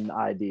son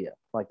idea.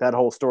 Like that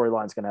whole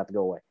storyline is going to have to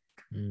go away,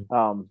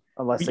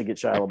 unless they get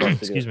Shia LaBeouf to do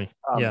it. Excuse me.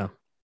 Yeah.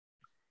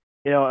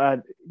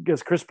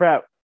 Because Chris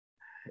Pratt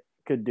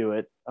could do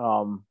it.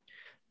 I'm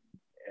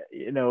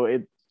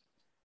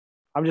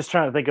just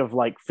trying to think of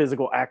like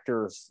physical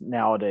actors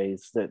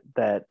nowadays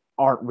that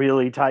aren't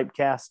really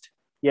typecast.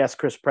 Yes,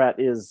 Chris Pratt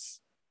is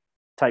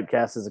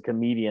typecast as a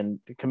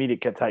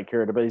comedic type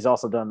character, but he's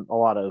also done a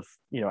lot of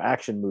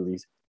action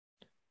movies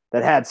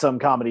that had some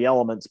comedy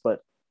elements,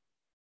 but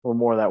were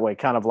more that way.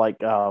 Kind of like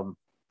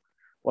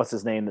what's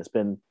his name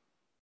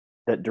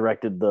that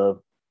directed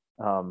the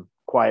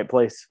Quiet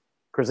Place?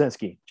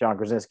 John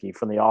Krasinski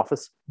from The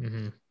Office.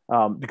 Mm-hmm.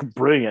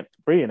 Brilliant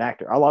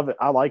actor. I love it.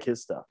 I like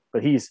his stuff,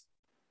 but he's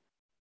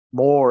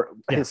more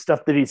his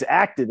stuff that he's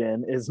acted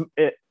in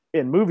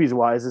in movies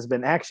wise has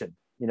been action.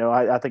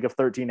 I think of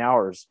 13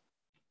 Hours,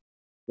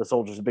 The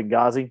Soldiers of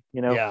Benghazi.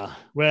 Yeah.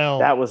 Well,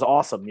 that was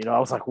awesome. I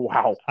was like,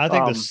 wow. I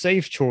think the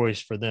safe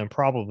choice for them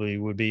probably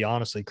would be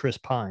honestly Chris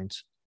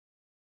Pines.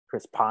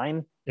 Chris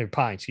Pine?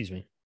 Pine, excuse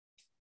me.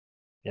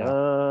 Yeah.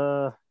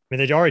 I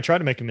mean, they already tried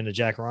to make him into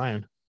Jack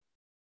Ryan.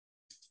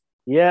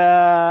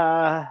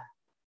 Yeah.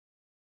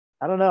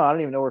 I don't know. I don't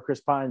even know where Chris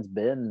Pine's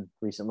been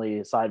recently,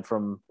 aside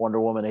from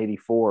Wonder Woman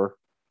 84.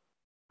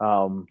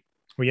 Well,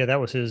 yeah, that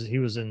was his. He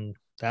was in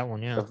that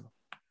one. Yeah,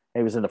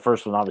 he was in the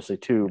first one, obviously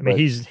too. I mean,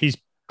 he's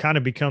kind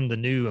of become the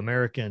new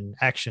American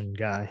action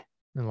guy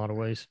in a lot of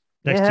ways,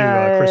 next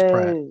to Chris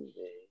Pratt.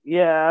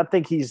 Yeah, I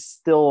think he's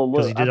still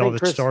because he did all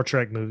the Star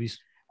Trek movies.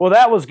 Well,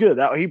 that was good.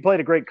 He played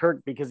a great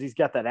Kirk because he's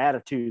got that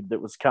attitude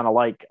that was kind of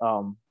like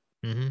him,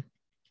 and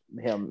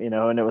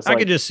it was. I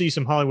could just see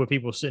some Hollywood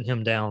people sitting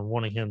him down,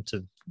 wanting him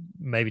to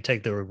maybe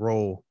take the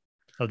role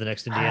of the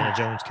next Indiana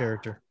Jones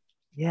character.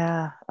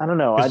 Yeah, I don't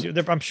know.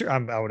 I'm sure.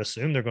 I would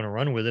assume they're going to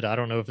run with it. I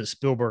don't know if it's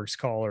Spielberg's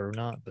call or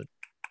not, but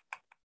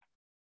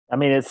I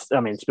mean,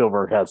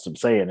 Spielberg has some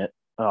say in it,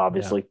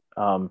 obviously,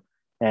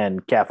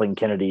 and Kathleen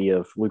Kennedy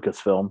of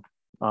Lucasfilm,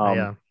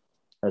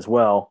 as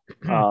well,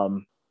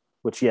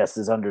 which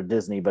is under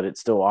Disney, but it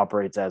still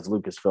operates as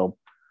Lucasfilm.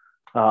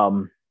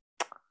 But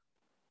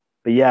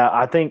yeah,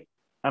 I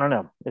don't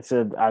know. It's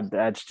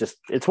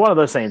one of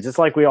those things. It's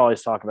like we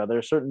always talk about. There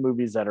are certain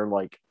movies that are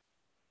like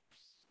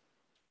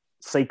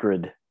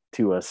sacred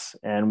to us,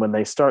 and when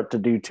they start to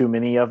do too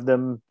many of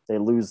them, they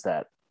lose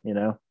that,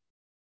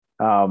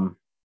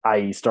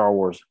 i.e. Star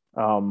Wars.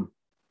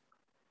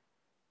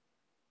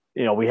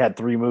 We had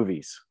 3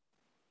 movies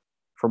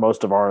for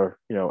most of our,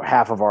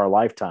 half of our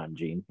lifetime,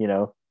 Gene,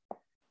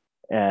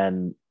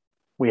 and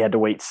we had to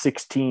wait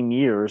 16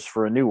 years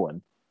for a new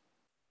one,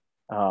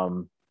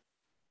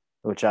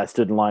 which I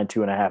stood in line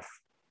 2.5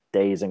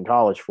 days in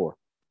college for.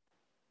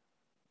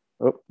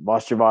 Oh,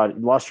 lost your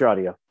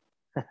audio.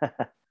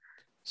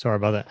 Sorry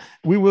about that.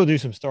 We will do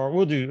some Star.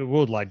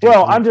 We'll like.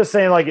 Well, I'm just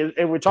saying, like,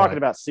 if we're talking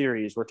about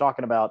series, we're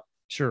talking about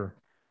sure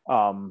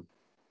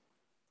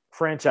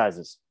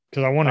franchises.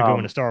 Because I want to go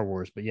into Star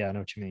Wars, but yeah, I know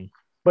what you mean.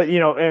 But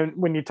and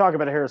when you talk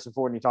about Harrison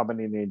Ford and you talk about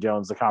Indiana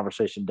Jones, the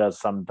conversation does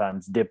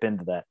sometimes dip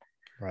into that,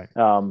 right?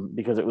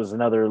 Because it was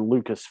another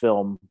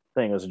Lucasfilm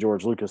thing, it was a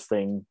George Lucas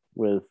thing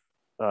with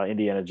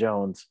Indiana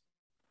Jones,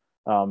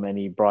 and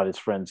he brought his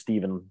friend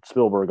Steven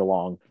Spielberg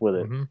along with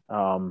it.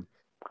 Mm-hmm.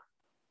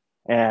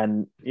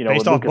 And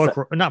based off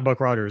not Buck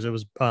Rogers, it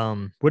was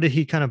what did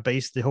he kind of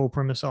base the whole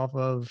premise off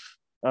of?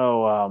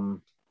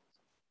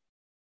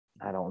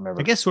 I don't remember.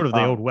 I guess sort of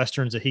the old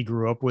westerns that he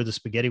grew up with, the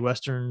spaghetti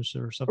westerns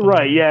or something.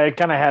 Right. Yeah, it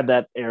kind of had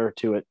that air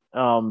to it.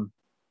 And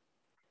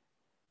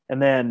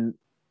then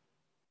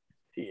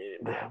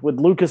with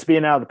Lucas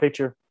being out of the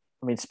picture,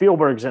 I mean,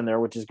 Spielberg's in there,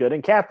 which is good.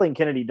 And Kathleen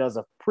Kennedy does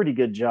a pretty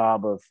good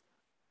job of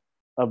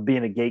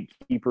being a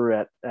gatekeeper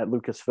at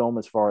Lucasfilm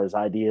as far as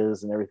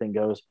ideas and everything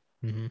goes.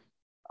 Mm-hmm.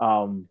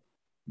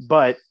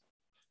 But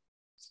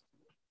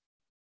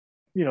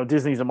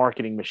Disney's a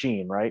marketing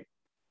machine, right?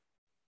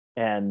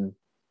 And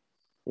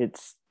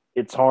it's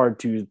hard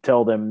to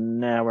tell them,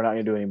 nah, we're not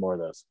going to do any more of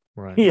those,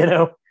 right?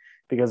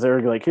 Because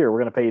they're like, here, we're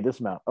going to pay you this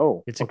amount.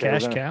 Oh, it's a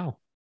cash cow.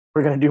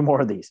 We're going to do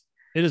more of these.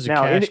 It is a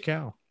cash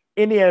cow.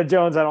 Indiana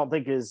Jones, I don't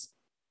think is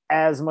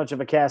as much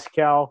of a cash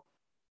cow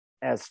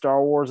as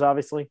Star Wars,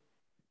 obviously.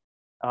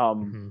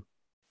 But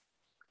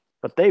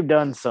they've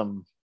done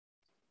some,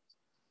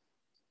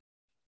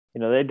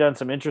 they've done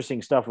some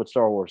interesting stuff with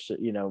Star Wars,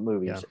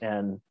 movies,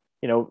 and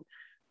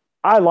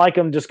I like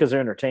them just because they're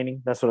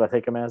entertaining. That's what I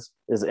take them as,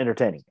 is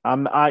entertaining.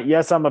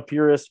 Yes, I'm a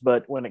purist,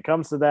 but when it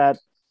comes to that,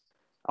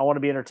 I want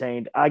to be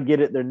entertained. I get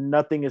it.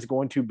 Nothing is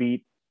going to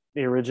beat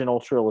the original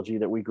trilogy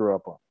that we grew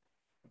up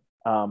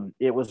on.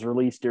 It was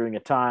released during a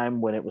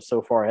time when it was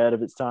so far ahead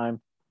of its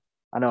time.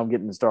 I know I'm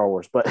getting to Star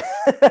Wars, but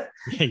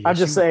Yes, I'm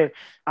just saying.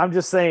 I'm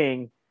just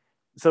saying.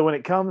 So when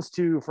it comes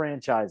to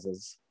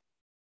franchises,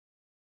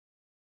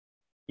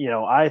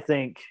 I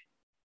think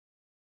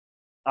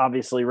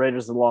obviously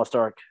Raiders of the Lost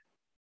Ark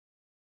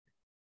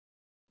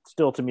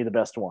still to me the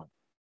best one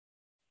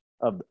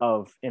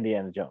of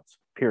Indiana Jones.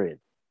 Period.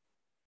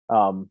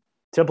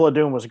 Temple of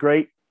Doom was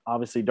great.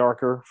 Obviously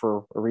darker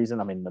for a reason.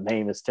 I mean, the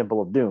name is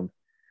Temple of Doom.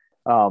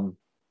 And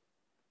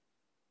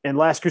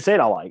Last Crusade,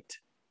 I liked.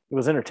 It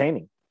was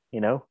entertaining.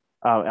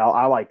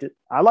 I liked it.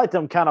 I liked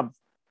them kind of.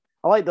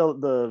 I like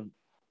the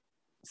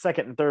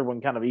second and third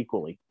one kind of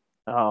equally.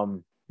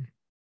 Because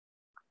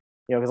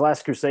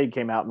Last Crusade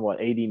came out in what,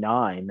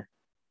 89,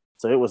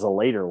 so it was a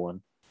later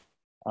one.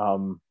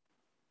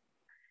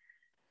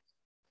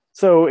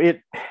 So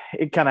it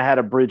kind of had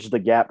to bridge the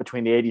gap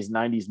between the 80s and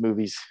 90s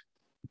movies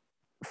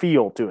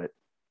feel to it.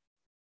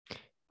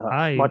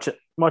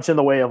 Much in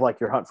the way of like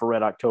your Hunt for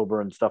Red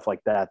October and stuff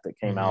like that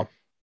came out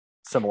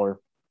similar.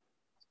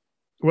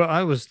 Well,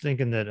 I was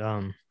thinking that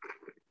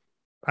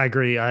I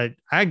agree.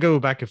 I go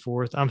back and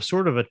forth. I'm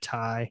sort of a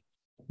tie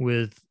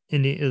with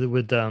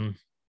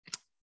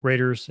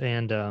Raiders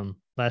and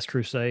Last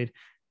Crusade,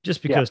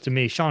 just because to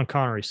me Sean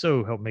Connery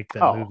so helped make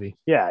that movie.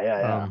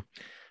 Yeah.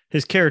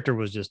 His character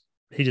was just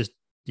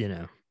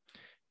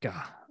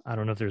God, I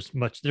don't know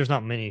if there's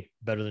not many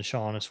better than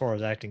Sean as far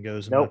as acting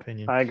goes, in my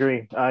opinion. I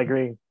agree.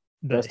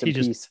 But he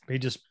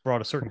just brought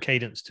a certain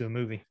cadence to a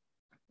movie.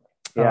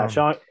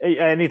 Yeah,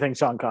 anything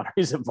Sean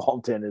Connery's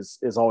involved in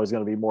is always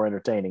going to be more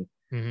entertaining.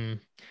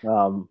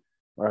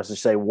 Or as I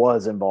say,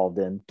 was involved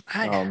in.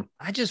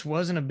 I just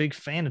wasn't a big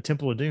fan of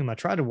Temple of Doom. I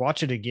tried to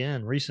watch it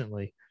again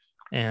recently,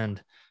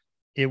 and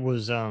it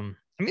was it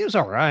was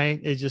all right.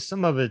 It's just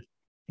some of it,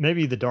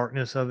 maybe the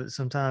darkness of it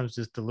sometimes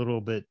just a little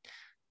bit,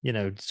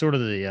 sort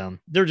of the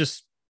there are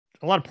just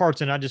a lot of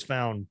parts, and I just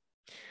found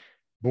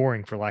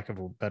boring, for lack of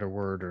a better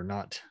word, or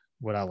not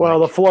what I well,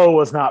 the flow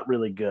was not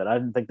really good. I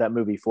didn't think that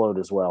movie flowed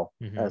as well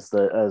as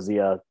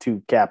the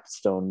two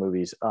capstone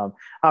movies.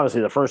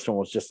 Obviously the first one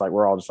was just like,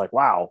 we're all just like,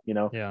 wow,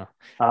 Yeah.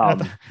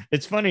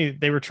 It's funny,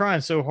 they were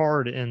trying so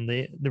hard in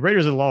the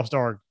Raiders of the Lost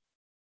Ark,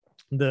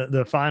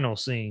 the final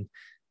scene,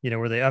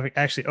 where they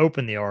actually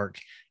opened the ark.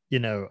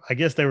 I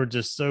guess they were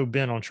just so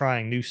bent on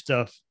trying new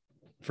stuff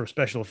for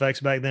special effects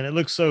back then. It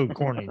looks so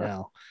corny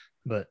now,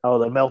 but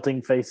the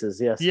melting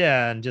faces, yes,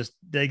 yeah, and just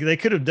they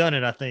could have done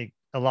it, I think,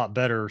 a lot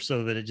better,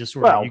 so that it just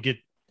sort of you get.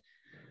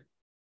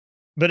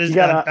 But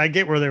I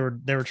get where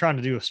they were trying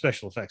to do a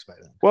special effects back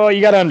then. Well, you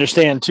got to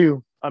understand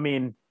too. I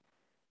mean,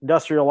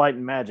 Industrial Light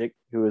and Magic,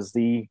 who is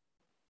the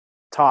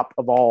top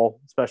of all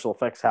special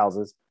effects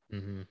houses.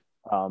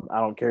 I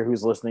don't care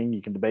who's listening.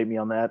 You can debate me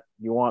on that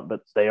if you want,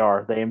 but they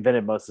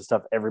invented most of the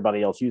stuff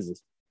everybody else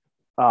uses.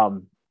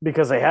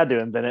 Because they had to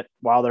invent it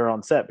while they're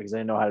on set because they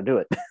didn't know how to do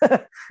it.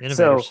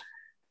 So,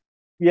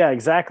 yeah,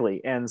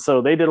 exactly. And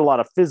so they did a lot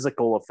of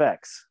physical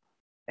effects.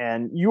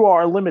 And you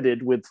are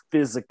limited with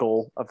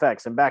physical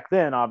effects. And back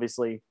then,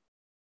 obviously,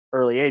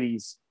 early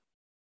 80s,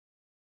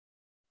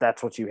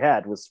 that's what you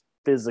had was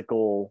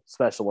physical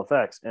special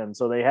effects. And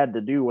so they had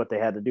to do what they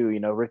had to do.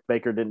 Rick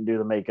Baker didn't do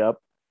the makeup.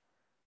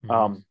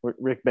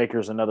 Rick Baker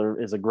is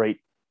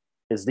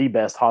the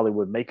best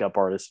Hollywood makeup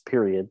artist,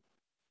 period.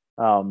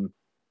 And,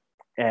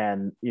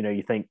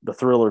 you think the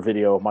Thriller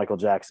video of Michael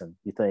Jackson,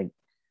 you think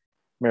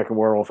American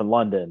Werewolf in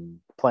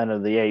London, Planet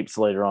of the Apes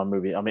later on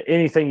movie. I mean,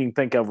 anything you can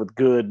think of with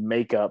good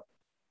makeup,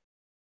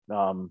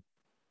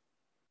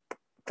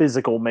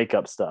 physical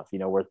makeup stuff,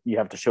 where you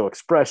have to show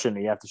expression,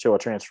 you have to show a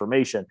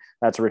transformation.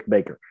 That's Rick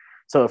Baker.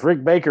 So if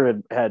Rick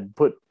Baker had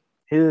put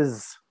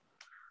his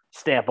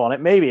stamp on it,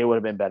 maybe it would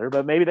have been better,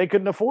 but maybe they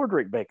couldn't afford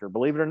Rick Baker.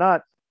 Believe it or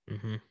not,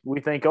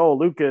 we think,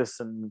 Lucas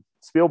and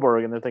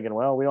Spielberg, and they're thinking,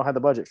 well, we don't have the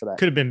budget for that.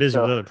 Could have been busy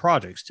with other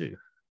projects too.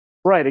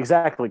 Right,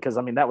 exactly. Because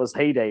I mean, that was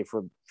heyday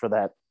for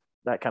that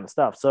kind of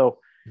stuff. So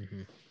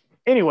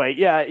anyway,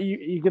 yeah,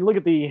 you can look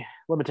at the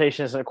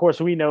limitations, and of course,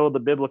 we know the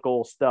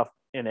biblical stuff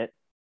in it.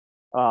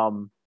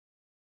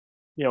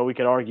 We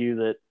could argue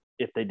that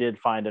if they did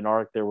find an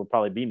ark, there would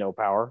probably be no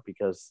power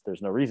because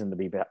there's no reason to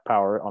be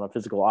power on a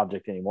physical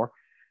object anymore.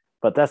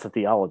 But that's a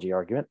theology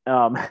argument.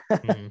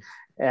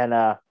 And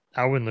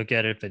I wouldn't look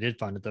at it if they did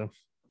find it though,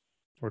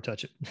 or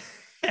touch it.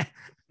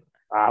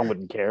 I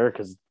wouldn't care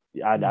because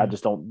I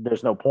just don't.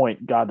 There's no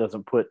point. God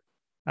doesn't put.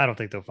 I don't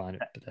think they'll find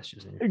it, but that's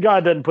just it.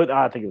 God doesn't put.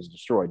 I think it was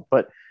destroyed,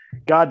 but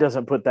God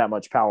doesn't put that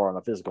much power on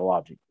a physical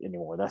object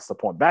anymore. That's the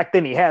point. Back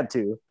then, he had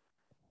to,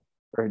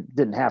 or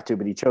didn't have to,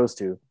 but he chose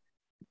to.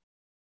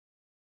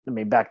 I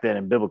mean, back then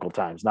in biblical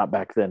times, not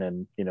back then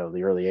in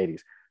the early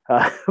 '80s.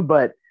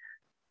 But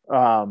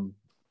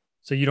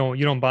so you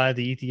don't buy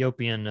the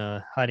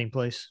Ethiopian hiding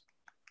place?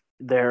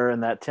 There in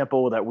that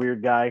temple with that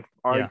weird guy.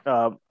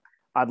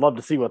 I'd love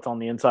to see what's on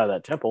the inside of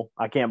that temple.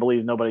 I can't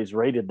believe nobody's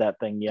raided that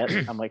thing yet.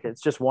 I'm like,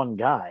 it's just one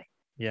guy.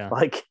 Yeah.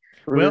 Like,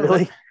 Well,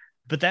 really?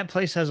 but that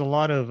place has a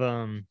lot of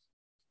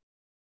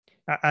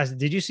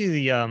did you see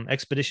the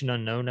Expedition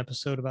Unknown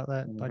episode about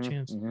that by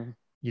chance?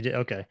 You did?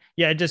 Okay.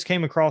 Yeah, it just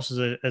came across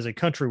as a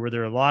country where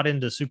they're a lot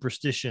into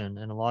superstition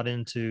and a lot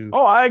into.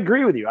 Oh, I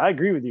agree with you. I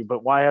agree with you.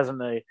 But why hasn't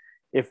they?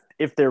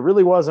 If there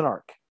really was an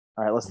ark,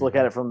 all right, let's look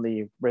at it from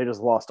the Raiders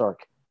of the Lost Ark.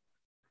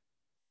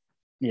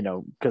 You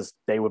know, because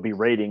they would be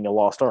raiding a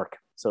lost ark,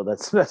 so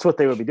that's what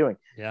they would be doing.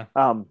 Yeah.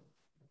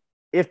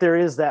 If there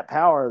is that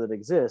power that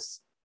exists,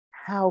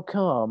 how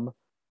come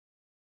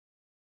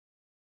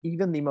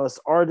even the most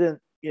ardent,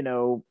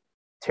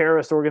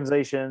 terrorist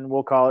organization,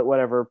 we'll call it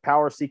whatever,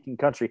 power-seeking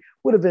country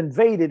would have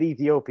invaded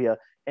Ethiopia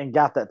and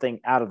got that thing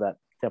out of that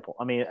temple?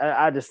 I mean,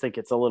 I just think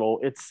it's a little.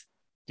 It's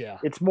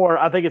more.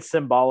 I think it's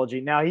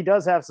symbology. Now he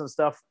does have some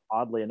stuff,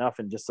 oddly enough,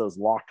 in just those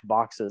locked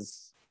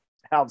boxes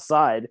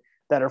outside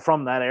that are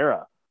from that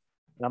era.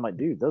 And I'm like,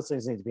 dude, those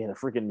things need to be in a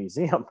freaking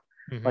museum.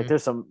 Like,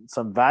 there's some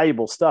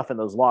valuable stuff in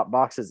those locked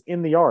boxes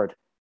in the yard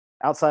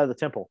outside of the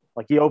temple.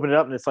 Like, you open it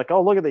up and it's like,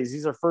 oh, look at these.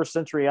 These are first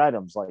century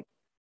items. Like,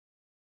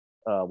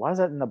 why is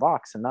that in the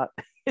box and not,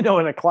 in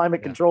a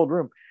climate controlled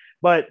room?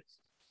 But,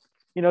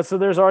 so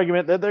there's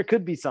argument that there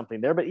could be something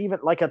there. But even,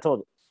 like I told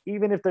you,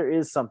 even if there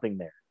is something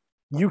there,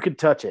 you could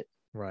touch it.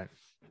 Right.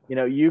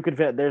 You could,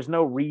 there's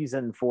no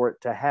reason for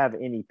it to have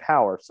any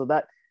power. So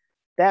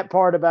that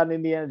part about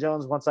Indiana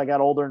Jones, once I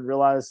got older and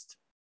realized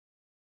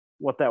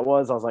what that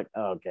was, I was like,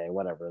 oh, okay,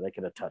 whatever. They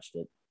could have touched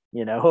it.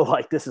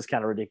 Like, this is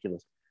kind of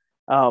ridiculous.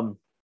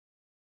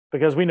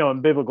 Because we know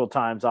in biblical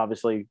times,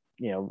 obviously,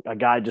 a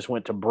guy just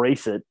went to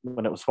brace it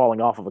when it was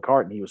falling off of a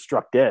cart and he was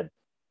struck dead.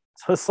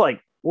 So it's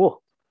like,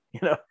 well,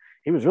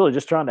 he was really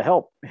just trying to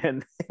help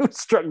and he was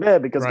struck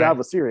dead because God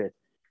was serious.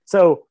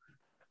 So,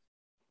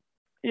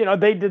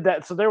 they did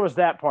that. So there was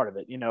that part of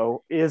it.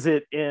 Is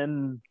it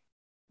in,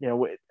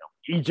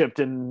 Egypt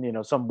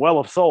and, some well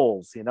of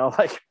souls,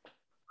 like,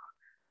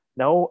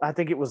 no, I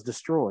think it was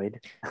destroyed.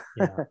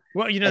 Yeah.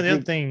 Well, the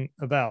other thing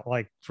about,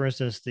 like, for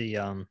instance,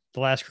 the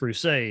Last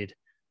Crusade,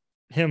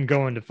 him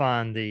going to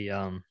find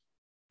the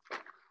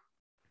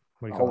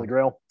Holy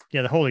Grail.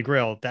 Yeah, the Holy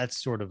Grail.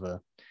 That's sort of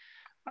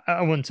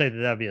I wouldn't say that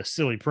that'd be a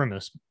silly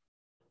premise,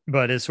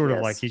 but it's sort of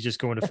like he's just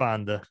going to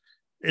find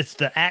it's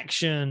the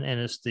action and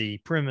it's the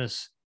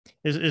premise.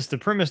 It's the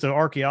premise of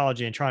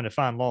archaeology and trying to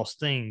find lost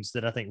things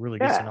that I think really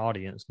gets an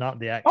audience, not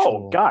the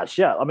actual. Oh gosh,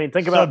 yeah. I mean,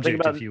 think about,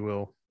 if you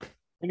will.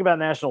 Think about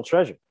National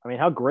Treasure. I mean,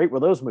 how great were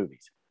those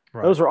movies?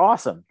 Right. Those were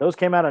awesome. Those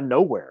came out of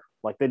nowhere.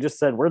 Like, they just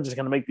said, we're just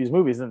going to make these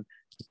movies, and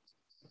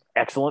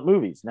excellent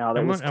movies. Now,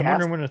 I'm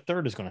wondering when a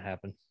third is going to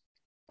happen.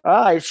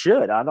 It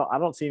should. I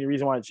don't see any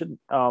reason why it shouldn't.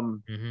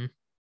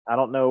 I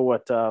don't know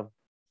what our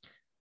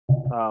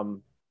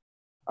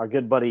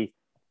good buddy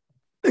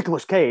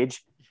Nicolas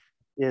Cage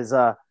is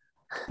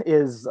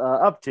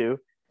up to,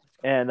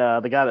 and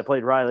the guy that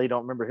played Riley,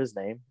 don't remember his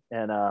name,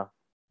 and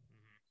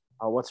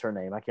what's her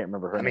name? I can't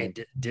remember her name. I mean,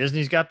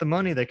 Disney's got the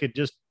money. They could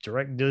just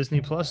direct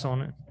Disney Plus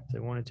on it if they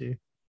wanted to.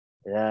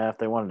 Yeah, if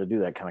they wanted to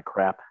do that kind of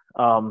crap.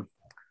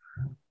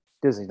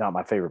 Disney's not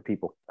my favorite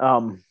people.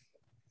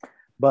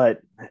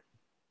 But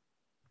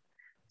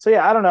so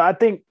yeah, I don't know. I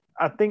think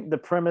the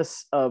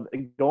premise of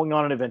going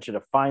on an adventure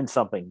to find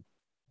something,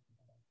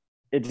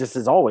 it just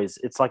is always,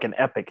 it's like an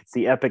epic. It's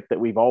the epic that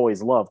we've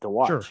always loved to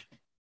watch.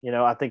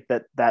 Sure. I think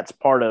that's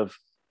part of,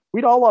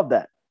 we'd all love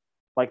that.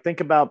 Like, think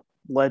about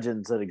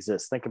legends that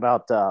exist. Think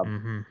about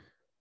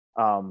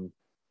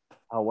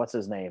what's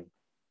his name?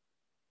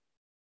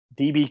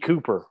 DB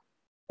Cooper,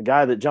 the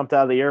guy that jumped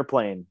out of the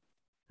airplane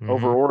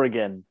over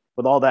Oregon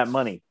with all that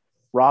money,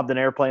 robbed an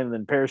airplane and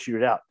then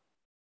parachuted out,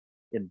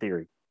 in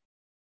theory.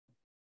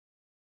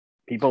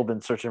 People have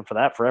been searching for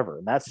that forever.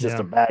 And that's just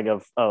a bag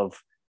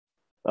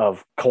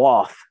of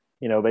cloth,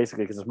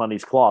 basically, because this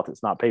money's cloth.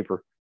 It's not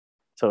paper.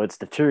 So it's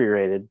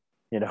deteriorated,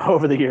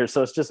 over the years.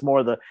 So it's just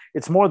more the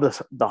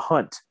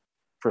hunt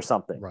for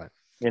something. Right.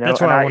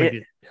 That's why I want to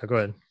get. Go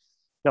ahead.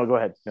 No, go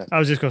ahead. I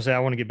was just going to say, I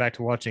want to get back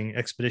to watching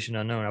Expedition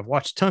Unknown. I've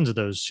watched tons of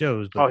those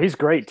shows. But he's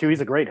great too. He's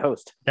a great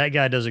host. That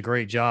guy does a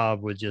great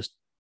job with just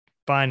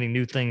finding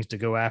new things to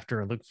go after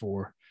and look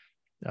for.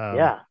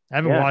 I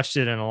haven't watched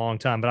it in a long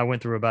time, but I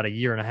went through about a 1.5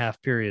 year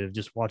period of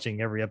just watching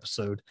every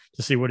episode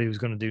to see what he was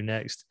going to do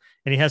next.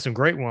 And he has some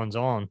great ones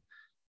on,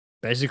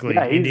 basically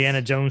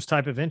Indiana Jones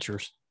type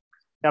adventures.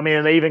 I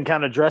mean, they even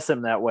kind of dress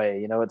him that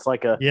way. It's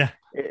like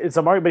it's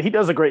a market, but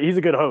he's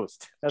a good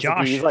host. That's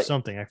Josh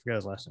something. I forgot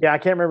his last name. Yeah, I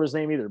can't remember his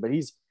name either, but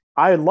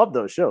I love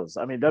those shows.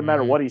 I mean, it doesn't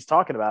matter what he's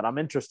talking about. I'm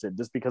interested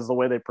just because of the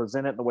way they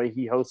present it and the way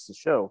he hosts the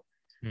show.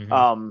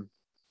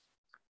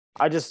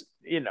 I just,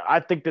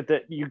 I think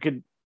that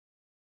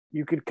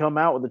you could come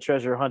out with a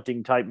treasure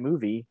hunting type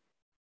movie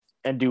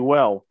and do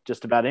well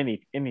just about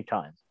any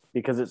time,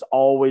 because it's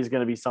always going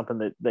to be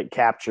something that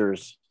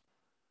captures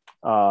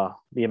the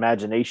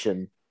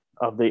imagination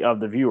of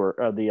the viewer,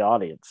 of the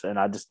audience. And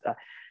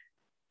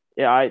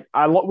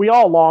we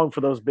all long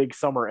for those big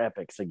summer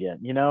epics again.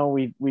 You know,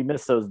 we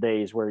miss those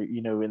days where,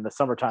 you know, in the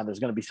summertime there's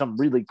going to be some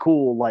really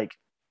cool like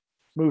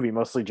movie,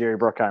 mostly Jerry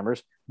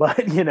Bruckheimer's,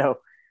 but you know,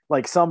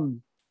 like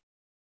some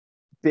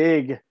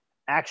big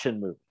action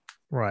movie.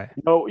 Right.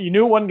 You know, you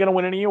knew it wasn't going to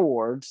win any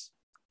awards,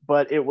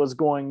 but it was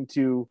going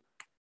to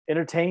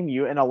entertain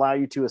you and allow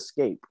you to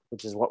escape,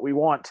 which is what we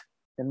want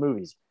in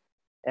movies.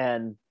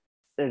 And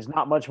there's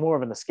not much more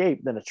of an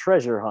escape than a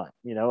treasure hunt,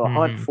 you know, a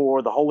hunt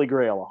for the Holy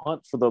Grail, a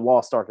hunt for the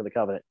lost Ark of the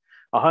Covenant,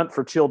 a hunt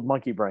for chilled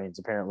monkey brains,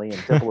 apparently, in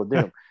Temple of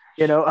Doom.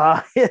 You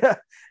know,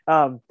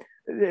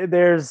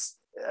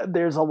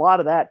 there's a lot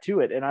of that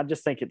to it. And I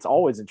just think it's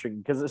always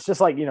intriguing because it's just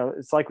like, you know,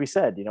 it's like we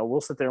said, you know,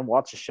 we'll sit there and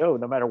watch a show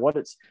no matter what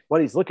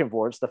he's looking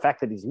for. It's the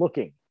fact that he's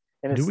looking.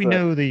 And do we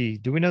know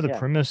the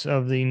premise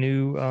of the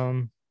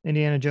new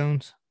Indiana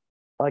Jones?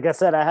 Like I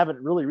said, I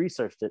haven't really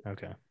researched it.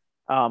 Okay.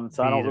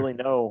 So I don't really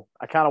know.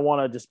 I kind of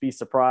want to just be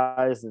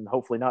surprised and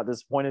hopefully not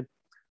disappointed.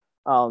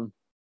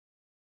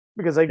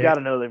 Because they've got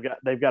to know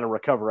they've got to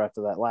recover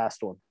after that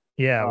last one.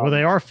 Yeah, well,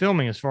 they are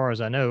filming as far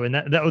as I know, and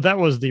that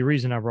was the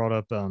reason I brought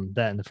up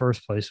that in the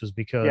first place was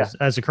because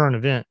as a current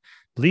event, I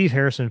believe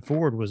Harrison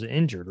Ford was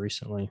injured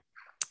recently.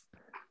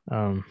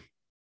 Imagine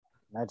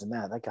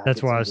that guy.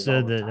 That's why I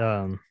said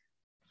that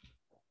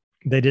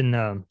they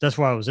didn't. That's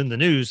why I was in the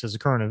news as a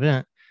current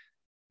event.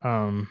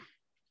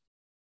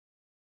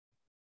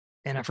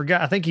 And I forgot.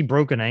 I think he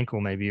broke an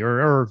ankle, maybe,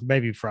 or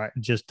maybe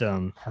just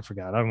I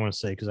forgot. I don't want to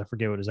say because I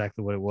forget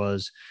exactly what it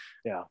was.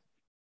 Yeah.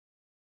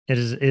 It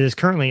is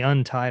currently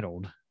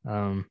untitled.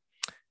 And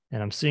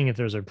I'm seeing if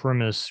there's a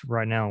premise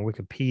right now on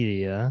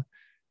Wikipedia,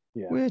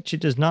 which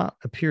it does not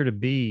appear to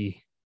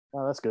be.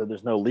 Oh, that's good.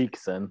 There's no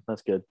leaks then.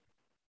 That's good.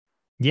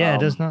 Yeah, it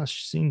does not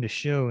seem to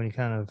show any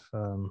kind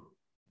of.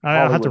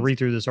 I'll have to read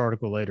through this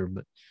article later,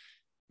 but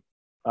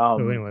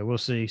so anyway, we'll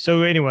see.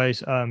 So,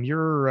 anyways,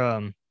 you're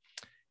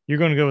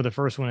going to go with the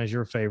first one as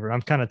your favorite.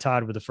 I'm kind of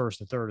tied with the first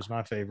and third as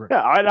my favorite.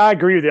 Yeah, I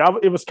agree with you.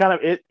 It was kind of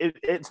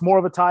it's more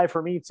of a tie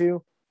for me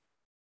too.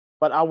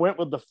 But I went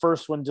with the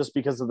first one just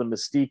because of the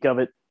mystique of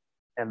it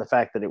and the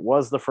fact that it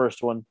was the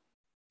first one.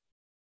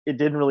 It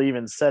didn't really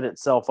even set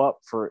itself up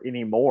for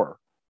any more,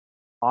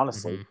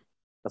 honestly. Mm-hmm.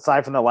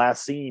 Aside from the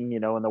last scene,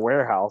 you know, in the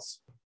warehouse.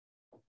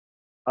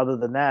 Other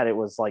than that, it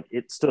was like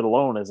it stood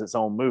alone as its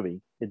own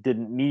movie. It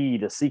didn't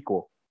need a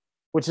sequel,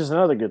 which is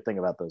another good thing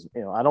about those.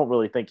 You know, I don't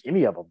really think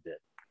any of them did.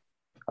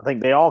 I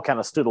think they all kind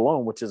of stood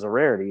alone, which is a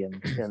rarity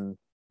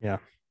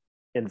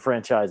in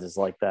franchises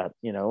like that.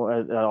 You know,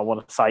 I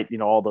want to cite, you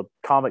know, all the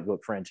comic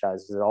book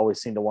franchises that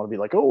always seem to want to be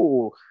like,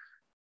 oh,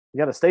 you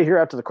got to stay here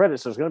after the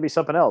credits. There's going to be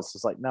something else.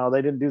 It's like, no,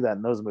 they didn't do that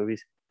in those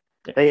movies.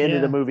 They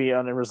ended the movie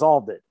and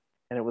resolved it.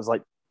 And it was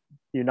like,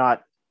 it's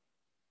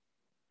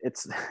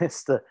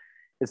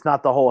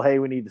not the whole, hey,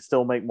 we need to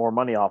still make more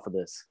money off of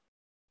this.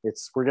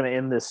 We're going to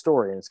end this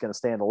story and it's going to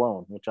stand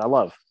alone, which I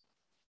love.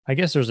 I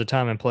guess there's a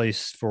time and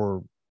place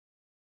for,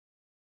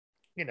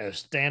 you know,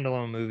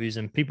 standalone movies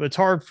and people.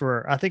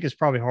 I think it's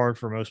probably hard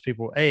for most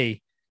people.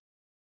 We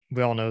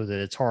all know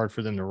that it's hard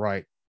for them to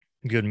write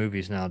good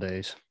movies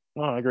nowadays.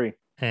 Oh, I agree.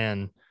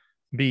 And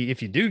B,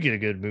 if you do get a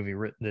good movie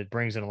written that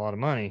brings in a lot of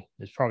money,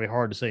 it's probably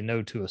hard to say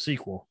no to a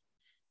sequel.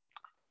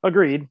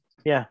 Agreed.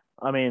 Yeah.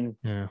 I mean,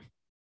 you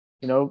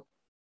know,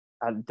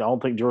 I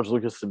don't think George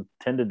Lucas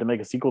intended to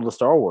make a sequel to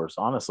Star Wars.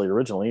 Honestly,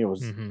 originally it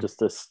was just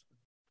this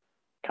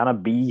kind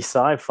of B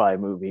sci-fi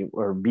movie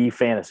or B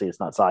fantasy. It's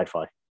not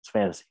sci-fi, it's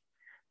fantasy.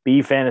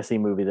 B fantasy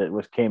movie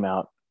that came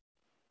out,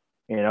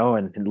 you know,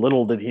 and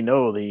little did he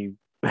know the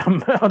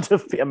amount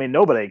of, I mean,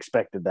 nobody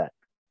expected that.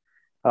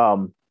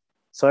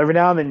 So every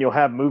now and then you'll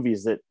have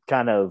movies that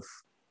kind of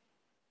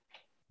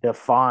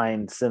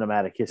define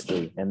cinematic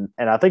history. And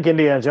I think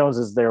Indiana Jones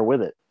is there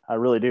with it. I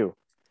really do.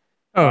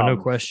 Oh, no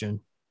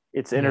question.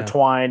 It's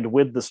intertwined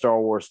with the Star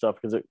Wars stuff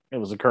because it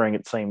was occurring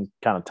at the same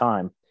kind of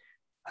time.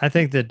 I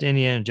think that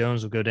Indiana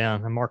Jones will go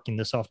down. I'm marking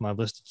this off my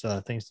list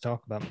of things to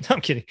talk about.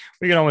 I'm kidding.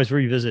 We can always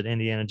revisit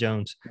Indiana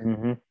Jones.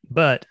 Mm-hmm.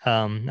 But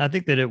I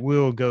think that it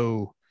will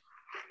go.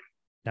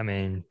 I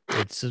mean,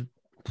 it's a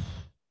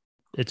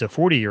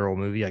 40-year-old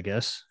movie, I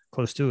guess,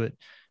 close to it.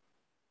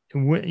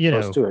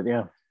 Close to it,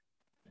 yeah.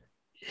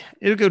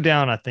 It'll go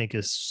down, I think,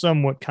 as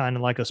somewhat kind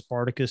of like a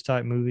Spartacus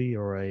type movie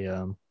or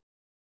a,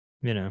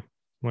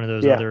 one of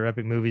those other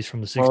epic movies from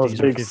the 60s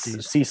or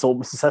 50s.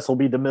 Cecil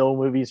B. DeMille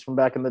movies from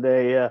back in the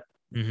day, yeah.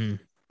 Mm-hmm.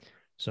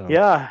 So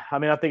yeah, I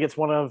mean, I think it's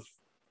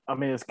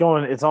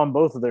it's on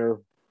both of their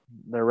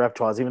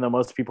repertoires, even though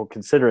most people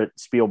consider it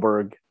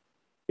Spielberg.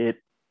 It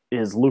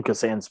is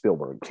Lucas and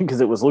Spielberg because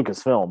it was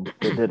Lucasfilm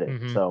that did it.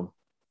 Mm-hmm. So,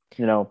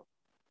 you know.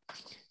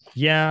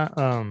 Yeah,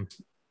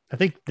 I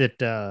think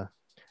that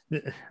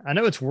I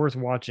know it's worth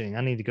watching.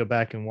 I need to go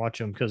back and watch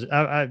them because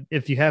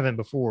if you haven't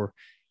before,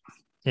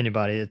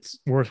 anybody, it's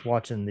worth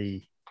watching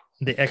the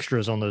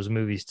extras on those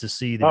movies to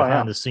see the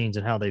behind the scenes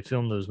and how they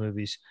filmed those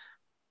movies.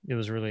 It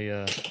was really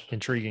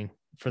intriguing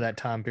for that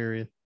time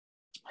period.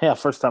 Yeah,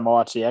 first time I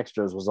watched the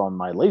extras was on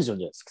my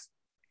Laserdiscs.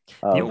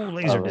 The old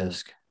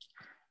Laserdisc.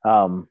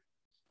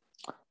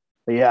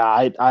 But yeah,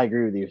 I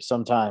agree with you.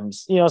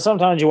 Sometimes,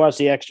 sometimes you watch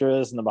the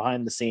extras and the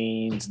behind the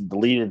scenes and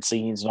deleted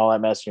scenes and all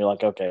that mess, and you're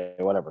like, okay,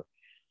 whatever.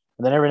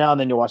 And then every now and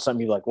then you'll watch something,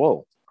 you're like,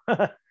 whoa.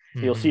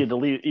 Mm-hmm. You'll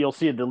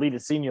see a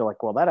deleted scene, you're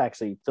like, well, that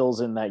actually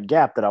fills in that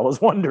gap that I was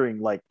wondering,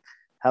 like,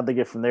 how'd they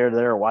get from there to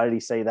there? Why did he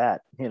say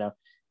that? Yeah.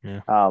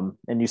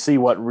 And you see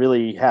what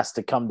really has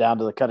to come down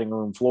to the cutting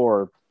room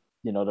floor,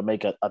 to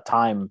make a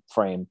time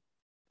frame.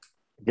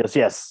 Because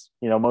yes,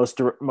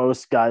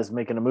 most guys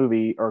making a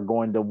movie are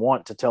going to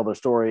want to tell their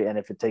story, and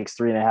if it takes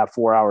 3.5,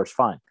 4 hours,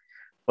 fine.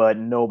 But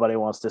nobody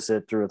wants to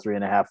sit through a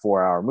 3.5,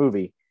 4 hour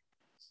movie.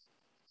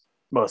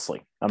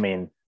 Mostly,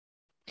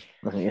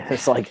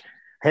 it's like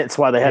it's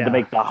why they had to Yeah.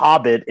 make The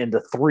Hobbit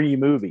into 3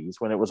 movies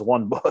when it was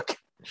one book.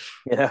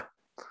 Yeah,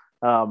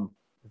 um,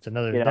 That's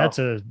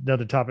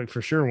another topic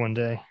for sure one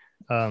day.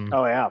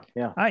 Oh yeah,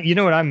 yeah. You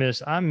know what I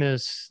miss? I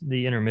miss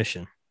the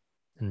intermission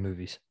in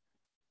movies.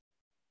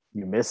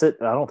 You miss it?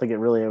 I don't think it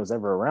really was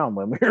ever around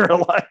when we were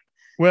alive.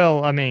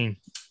 Well, I mean,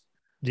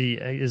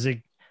 is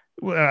it?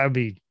 Well,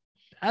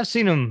 I've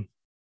seen them.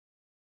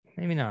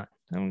 Maybe not.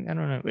 I don't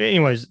know.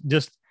 Anyways,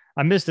 just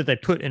I miss that they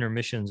put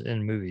intermissions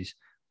in movies.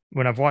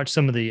 When I've watched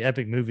some of the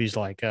epic movies,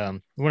 like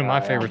one of my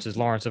Yeah. favorites is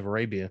Lawrence of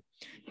Arabia,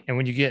 and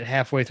when you get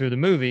halfway through the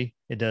movie,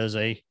 it does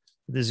is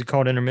it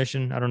called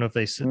intermission? I don't know if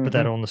they put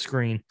that on the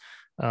screen,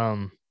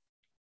 um,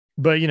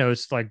 but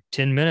it's like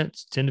 10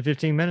 minutes, 10 to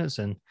 15 minutes,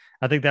 and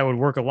I think that would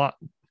work a lot.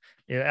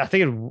 Yeah, I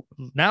think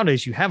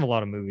nowadays you have a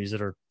lot of movies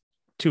that are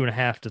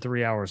 2.5 to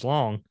 3 hours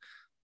long,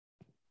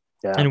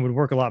 Yeah. and it would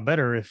work a lot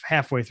better if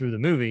halfway through the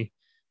movie,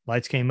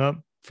 lights came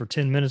up for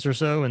 10 minutes or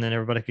so, and then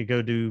everybody could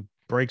go do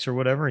breaks or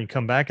whatever, and you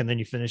come back and then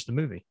you finish the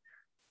movie.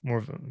 More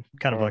of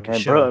kind of like a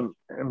show.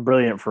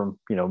 Brilliant from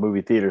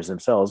movie theaters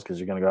themselves, because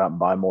you're going to go out and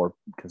buy more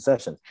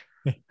concessions,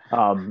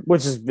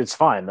 which is it's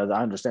fine.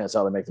 I understand it's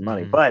how they make the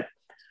money. Mm-hmm. But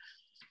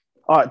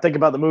all right, think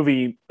about the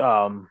movie.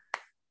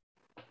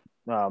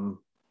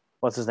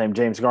 What's his name?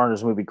 James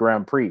Garner's movie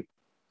Grand Prix.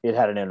 It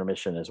had an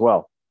intermission as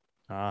well.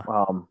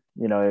 And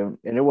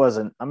it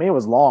wasn't. I mean, it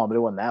was long, but it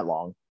wasn't that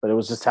long. But it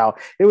was just how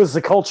it was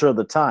the culture of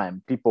the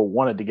time. People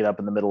wanted to get up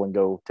in the middle and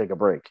go take a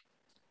break.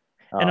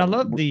 And I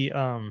love the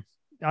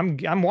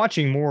I'm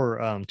watching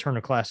more Turner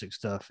Classic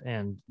stuff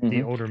and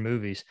the older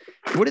movies.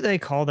 What do they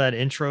call that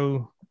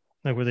intro?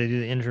 Like where they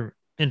do the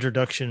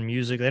introduction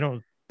music?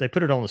 They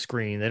put it on the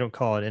screen. They don't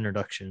call it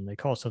introduction. They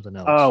call it something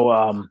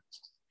else.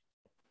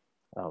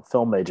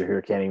 Film major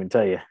here can't even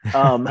tell you.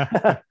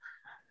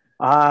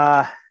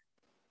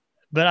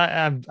 But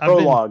I've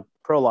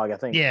prologue, I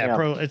think. Yeah.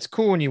 It's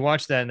cool when you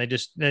watch that and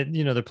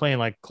they're playing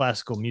like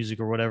classical music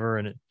or whatever.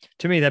 And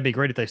to me, that'd be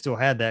great if they still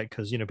had that,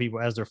 because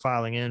people, as they're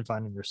filing in,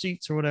 finding their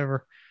seats or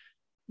whatever,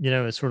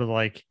 it's sort of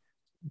like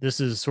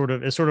it's sort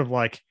of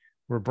like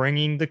we're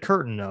bringing the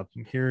curtain up.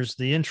 Here's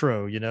the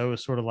intro.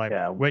 It's sort of like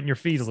wetting your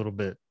feet a little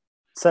bit,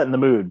 setting the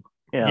mood.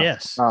 Yeah.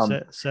 Yes,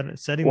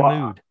 setting the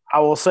mood. I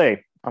will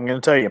say, I'm going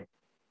to tell you,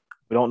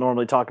 we don't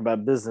normally talk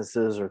about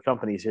businesses or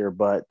companies here,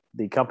 but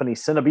the company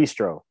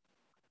Cinebistro,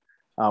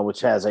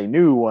 which has a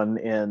new one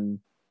in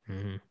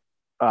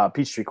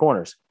Peachtree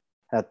Corners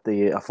at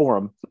the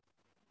Forum.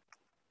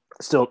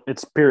 Still,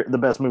 it's the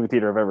best movie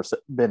theater I've ever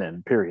been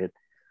in, period.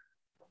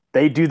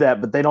 They do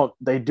that, but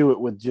they do it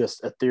with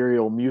just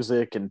ethereal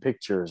music and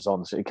pictures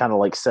on it. Kind of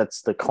like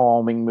sets the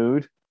calming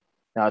mood.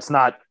 Now, it's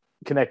not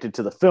connected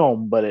to the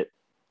film, but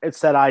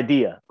it's that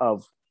idea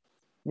of,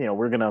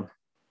 we're going to,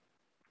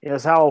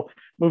 it's how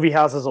movie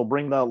houses will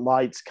bring the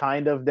lights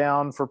kind of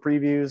down for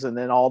previews and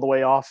then all the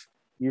way off,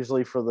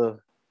 usually for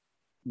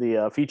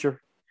the feature.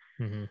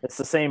 Mm-hmm. It's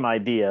the same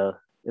idea.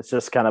 It's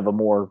just kind of a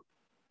more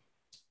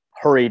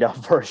hurried up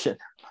version.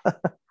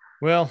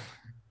 Well,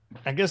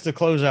 I guess the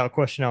closeout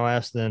question I'll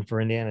ask then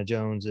for Indiana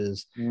Jones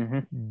is,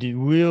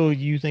 will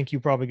you think you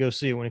probably go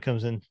see it when it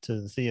comes into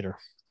the theater?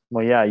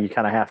 Well, yeah, you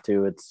kind of have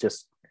to. It's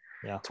just,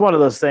 it's one of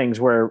those things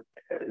where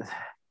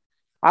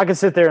I can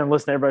sit there and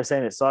listen to everybody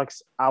saying it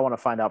sucks. I want to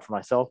find out for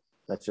myself.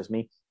 That's just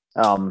me.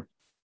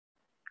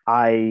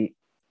 I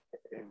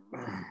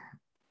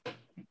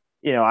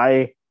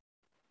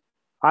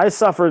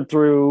suffered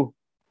through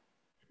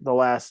the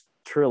last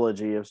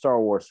trilogy of Star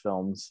Wars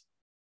films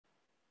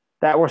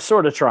that were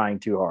sort of trying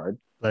too hard.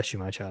 Bless you,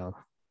 my child.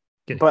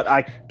 But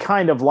I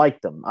kind of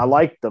liked them. I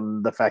liked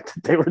them, the fact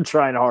that they were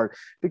trying hard,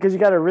 because you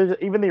got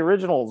even the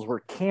originals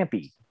were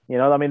campy.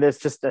 I mean, that's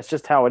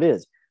just how it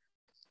is.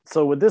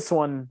 So with this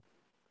one,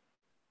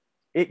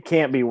 it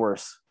can't be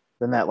worse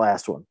than that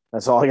last one.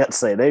 That's all I got to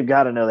say. They've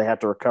got to know they have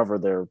to recover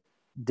their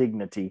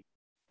dignity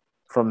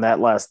from that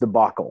last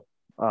debacle.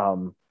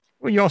 Well,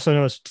 you also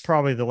know it's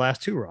probably the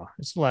last hurrah.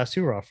 It's the last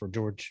hurrah for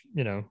George,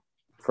 not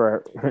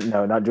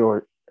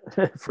George,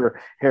 for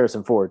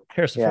Harrison Ford.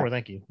 Harrison Ford,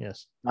 thank you.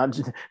 Yes.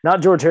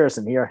 Not George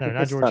Harrison here. No,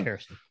 not George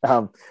Harrison.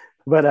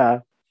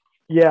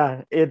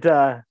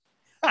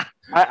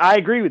 I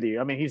agree with you.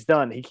 I mean, he's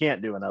done. He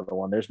can't do another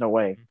one. There's no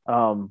way.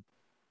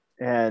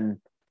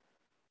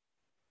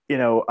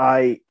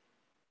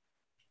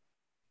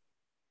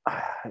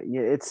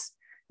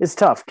 It's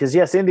tough because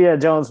yes, Indiana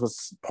Jones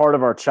was part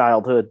of our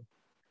childhood.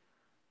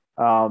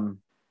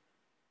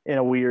 in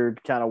a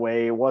weird kind of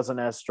way. It wasn't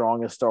as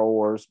strong as Star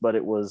Wars, but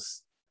it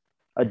was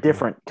a Mhm.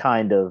 different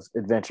kind of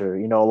adventure,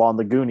 along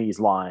the Goonies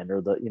line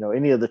or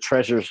any of the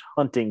treasures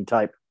hunting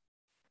type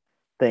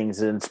things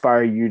that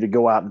inspire you to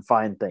go out and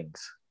find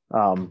things,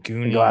 and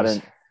go out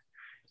Goonies.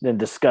 and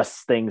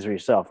discuss things for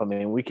yourself. I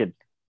mean, we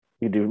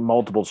do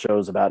multiple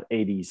shows about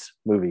 80s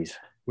movies,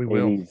 We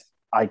will. 80s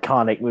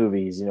iconic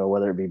movies,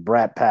 whether it be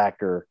Brat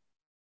Pack or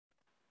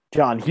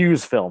John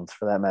Hughes films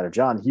for that matter.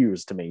 John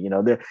Hughes to me,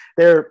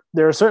 there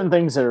are certain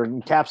things that are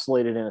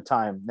encapsulated in a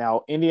time.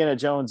 Now, Indiana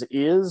Jones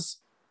is,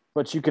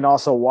 but you can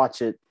also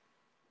watch it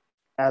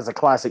as a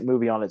classic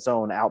movie on its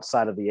own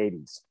outside of the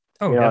 80s.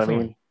 Oh, You know definitely.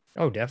 what I mean?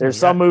 Oh, definitely. There's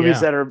some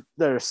movies Yeah.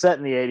 that are set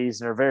in the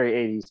 80s and are very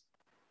 80s,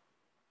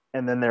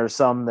 and then there's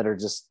some that are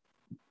just,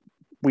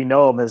 we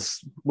know them as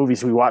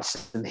movies we watched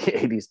in the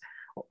 80s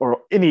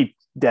or any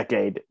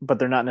decade, but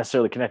they're not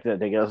necessarily connected to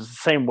that decade. It's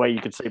the same way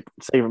you could say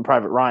Saving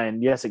Private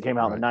Ryan. Yes, it came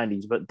out in the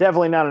 90s, but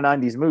definitely not a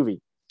 90s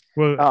movie.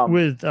 Well,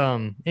 with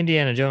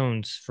Indiana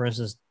Jones, for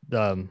instance,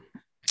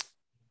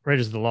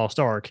 Raiders of the Lost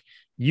Ark,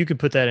 you could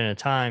put that in a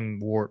time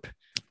warp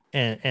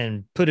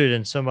and put it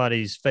in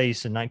somebody's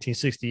face in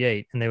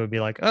 1968, and they would be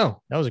like,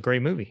 "Oh, that was a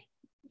great movie."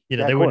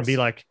 Yeah, They of wouldn't be course.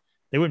 like,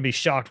 they wouldn't be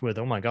shocked with,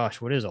 "Oh my gosh,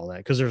 what is all that?"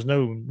 Because there's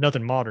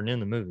nothing modern in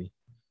the movie.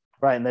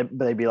 Right. And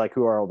they'd be like,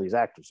 who are all these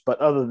actors? But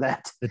other than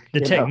that,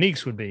 The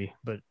techniques would be,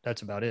 but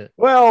that's about it.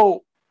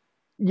 well,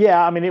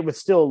 yeah, I mean, it would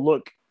still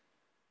look,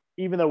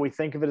 even though we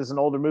think of it as an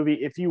older movie,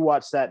 if you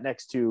watch that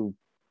next to,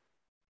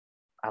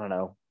 I don't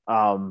know,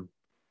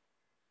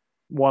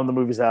 one of the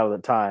movies out of the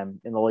time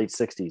in the late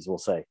 60s, we'll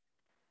say,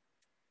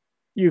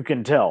 you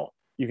can tell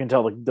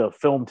the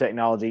film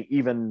technology,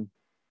 even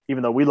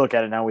though we look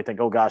at it now, we think,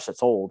 oh gosh,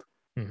 that's old.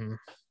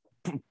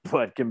 Mm-hmm.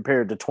 But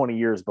compared to 20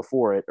 years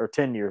before it or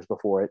 10 years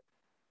before it,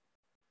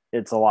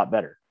 it's a lot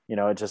better.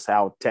 It's just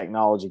how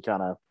technology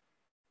kind of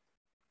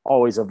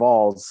always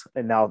evolves.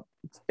 And now,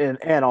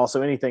 and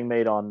also anything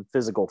made on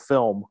physical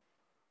film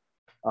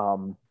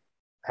um,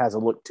 has a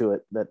look to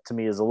it that to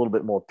me is a little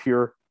bit more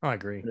pure I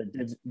agree.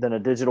 than a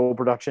digital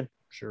production.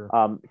 Sure.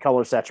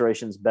 Color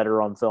saturation is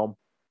better on film.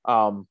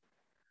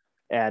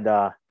 And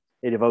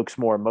it evokes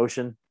more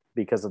emotion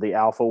because of the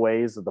alpha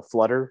waves of the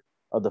flutter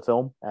of the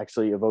film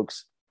actually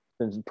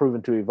been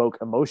proven to evoke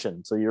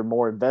emotion. So you're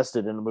more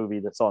invested in a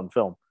movie that's on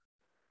film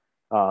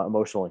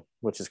emotionally,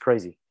 which is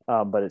crazy.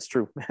 But it's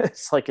true.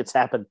 It's like it's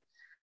happened.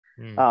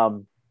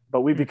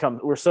 But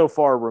we're so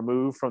far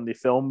removed from the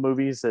film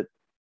movies that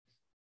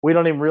we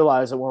don't even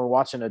realize that when we're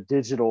watching a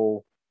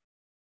digital,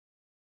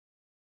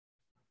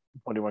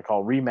 what do you want to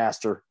call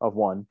remaster of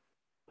one,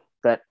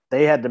 that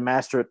they had to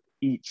master it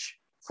each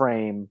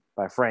frame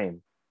by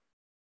frame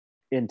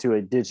into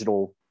a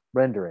digital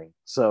rendering.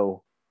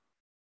 So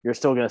you're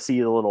still going to see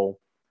the little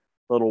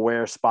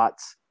wear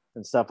spots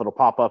and stuff that'll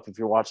pop up if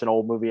you're watching an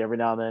old movie every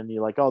now and then.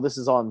 You're like, oh, this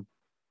is on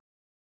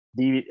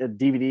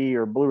DVD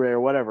or Blu-ray or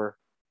whatever,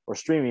 or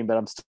streaming, but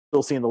I'm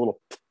still seeing the little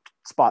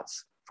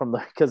spots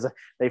because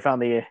they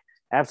found the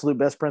absolute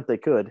best print they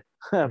could.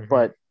 Mm-hmm.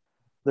 But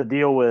the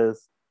deal with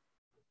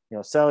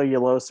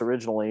cellulose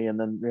originally, and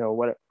then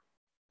what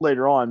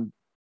later on,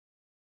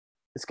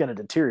 it's going to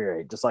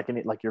deteriorate just like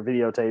your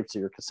videotapes or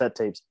your cassette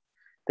tapes.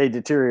 They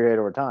deteriorate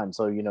over time.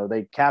 So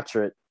they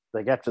capture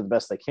the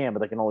best they can, but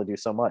they can only do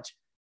so much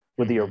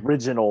with the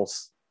original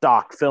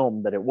stock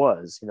film that it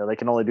was. They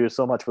can only do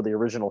so much with the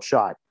original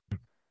shot.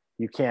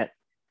 You can't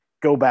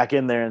go back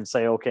in there and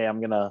say, okay, I'm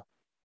gonna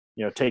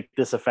take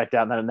this effect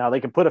out. Now they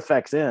can put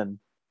effects in,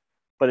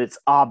 but it's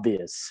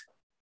obvious,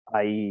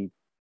 i.e.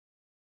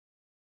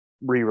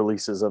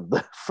 re-releases of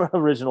the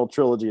original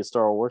trilogy of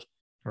Star Wars,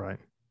 right,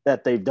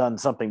 that they've done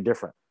something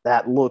different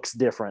that looks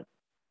different.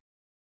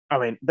 I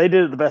mean, they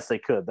did it the best they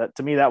could. That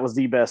to me, that was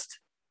the best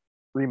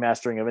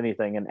remastering of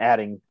anything and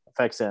adding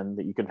effects in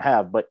that you can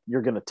have. But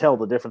you're going to tell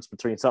the difference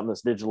between something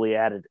that's digitally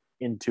added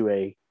into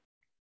a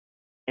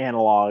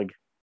analog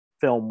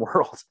film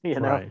world.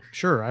 Right?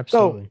 Sure,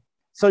 absolutely.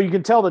 So you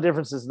can tell the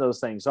differences in those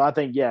things. So I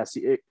think yes,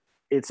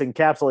 it's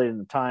encapsulated in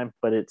the time,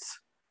 but it's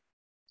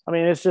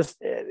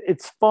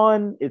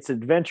fun. It's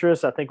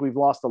adventurous. I think we've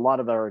lost a lot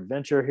of our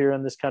adventure here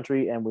in this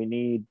country, and we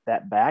need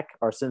that back,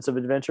 our sense of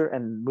adventure.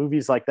 And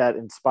movies like that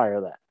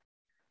inspire that.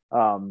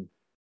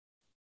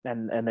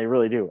 And they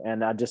really do.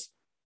 And I just,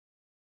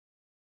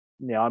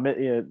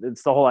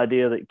 it's the whole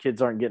idea that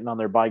kids aren't getting on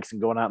their bikes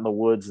and going out in the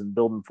woods and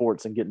building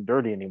forts and getting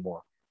dirty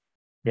anymore,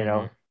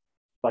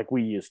 like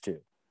we used to,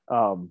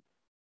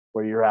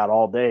 where you're out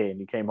all day and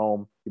you came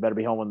home, you better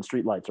be home when the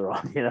street lights are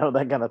on,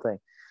 that kind of thing.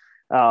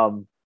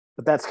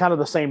 But that's kind of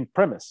the same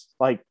premise.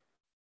 Like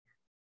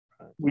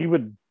we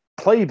would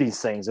play these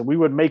things and we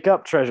would make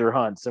up treasure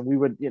hunts and we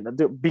would,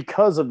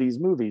 because of these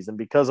movies and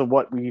because of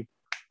what we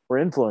were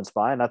influenced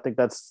by. And I think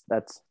that's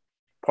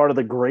part of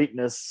the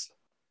greatness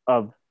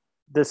of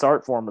this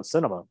art form of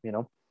cinema,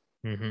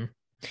 Mm-hmm.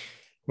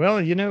 Well,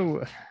 you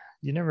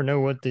never know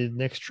what the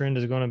next trend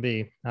is going to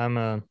be.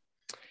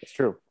 It's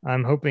true.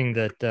 I'm hoping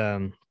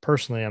that,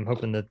 personally, I'm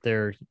hoping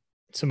that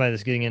somebody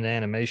that's getting into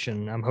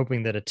animation. I'm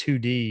hoping that a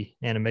 2D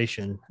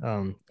animation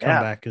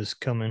comeback is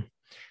coming.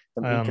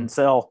 He can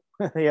sell.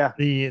 Yeah.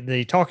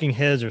 The talking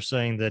heads are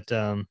saying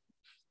that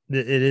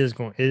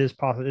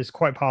it's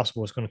quite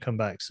possible it's going to come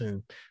back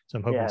soon. So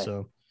I'm hoping Yeah.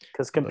 so.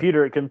 Because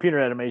computer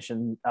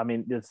animation, I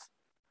mean,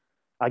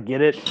 I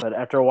get it, but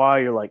after a while,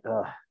 you're like,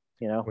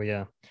 Well,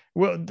 yeah.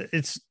 Well,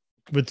 it's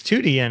with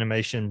 2D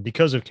animation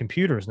because of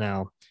computers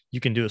now. You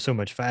can do it so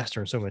much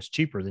faster and so much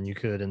cheaper than you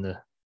could in the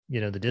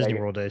Disney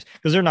World days,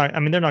 because they're not. I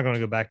mean, they're not going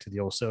to go back to the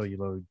old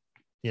celluloid.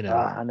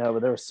 I know,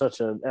 but there was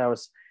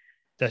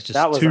that's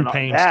just too that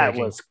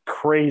painstaking. was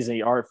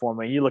crazy art form.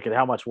 I mean, you look at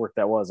how much work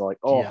that was. Like,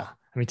 Yeah.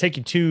 I mean,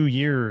 taking 2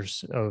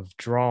 years of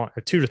drawing,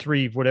 or 2 to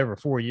 3, whatever,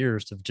 4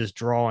 years of just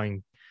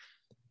drawing,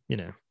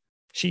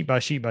 sheet by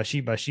sheet by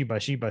sheet by sheet by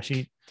sheet by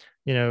sheet.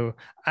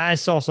 I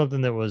saw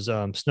something that was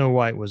Snow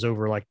White was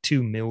over like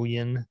 2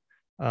 million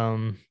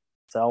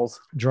cells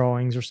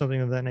drawings or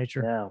something of that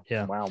nature. Yeah.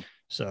 Yeah. Wow.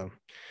 So,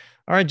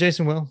 all right,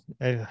 Jason. Well,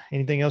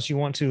 anything else you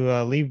want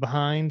to leave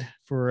behind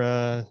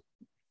for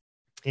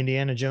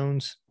Indiana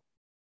Jones?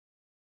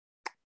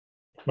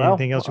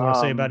 Anything else you want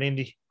to say about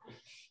Indy?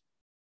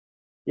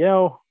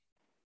 Before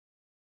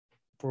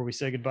we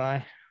say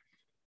goodbye,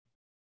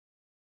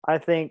 I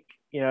think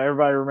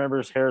everybody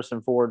remembers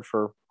Harrison Ford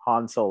for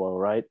Han Solo,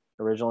 right?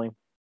 Originally,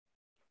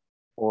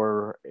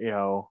 or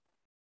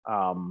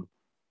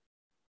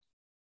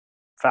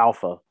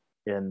Falfa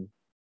in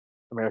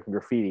American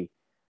Graffiti,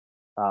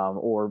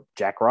 or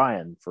Jack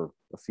Ryan for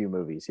a few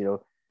movies,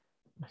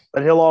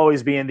 but he'll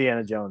always be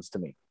Indiana Jones to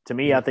me.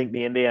 Yeah. I think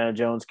the Indiana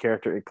Jones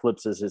character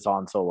eclipses his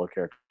Han Solo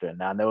character.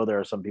 And I know there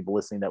are some people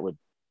listening that would,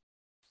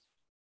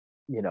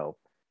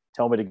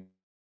 tell me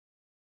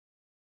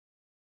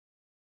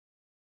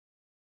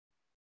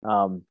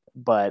to.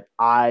 But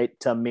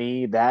to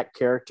me, that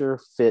character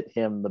fit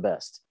him the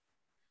best.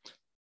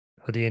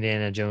 The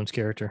Indiana Jones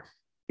character.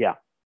 Yeah.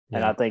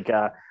 And I think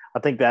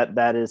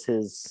that is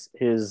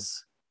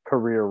his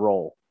career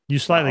role. You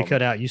slightly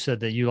cut out. You said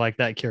that you like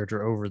that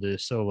character over the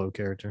Solo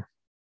character.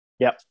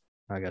 Yep.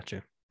 I got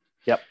you.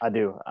 Yep, I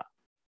do. All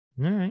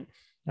right.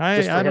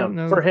 I don't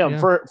know. For him, yeah.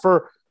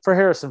 for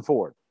Harrison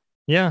Ford.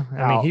 Yeah.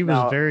 I mean, he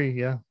was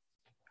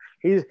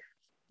he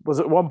was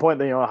at one point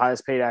the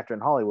highest paid actor in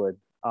Hollywood.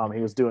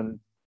 He was doing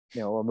a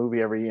movie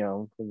every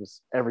it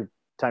was every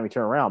time you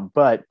turn around,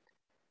 but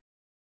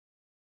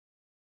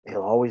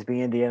he'll always be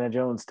Indiana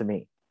Jones to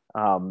me.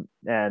 And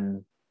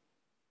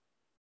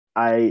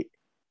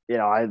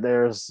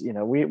there's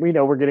we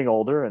know we're getting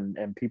older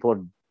and people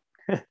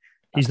are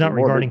he's not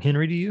regarding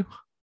Henry to you.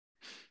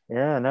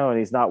 Yeah, no, and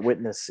he's not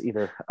Witness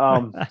either.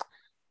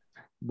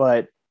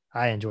 But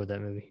I enjoyed that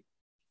movie.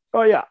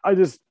 Oh yeah,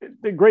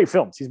 great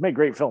films. He's made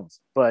great films,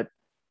 but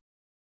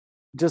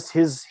just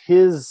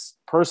his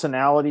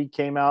personality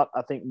came out,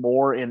 I think,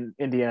 more in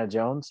Indiana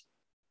Jones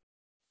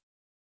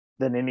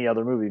than any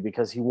other movie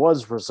because he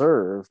was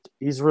reserved.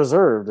 He's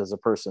reserved as a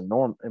person.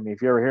 I mean,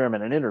 if you ever hear him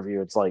in an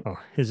interview, it's like,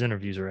 his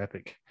interviews are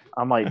epic.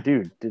 I'm like,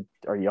 dude,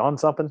 are you on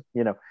something?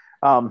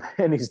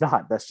 And he's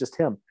not. That's just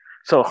him.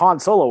 So Han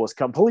Solo was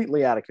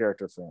completely out of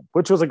character for him,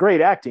 which was a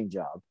great acting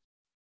job.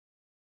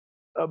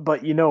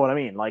 But you know what I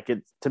mean? Like,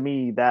 to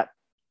me, that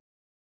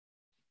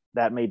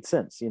made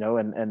sense,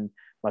 and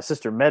my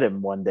sister met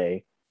him one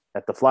day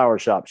at the flower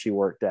shop she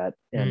worked at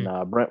in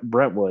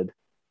Brentwood,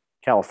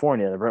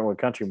 California, the Brentwood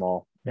Country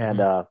Mall. Mm-hmm.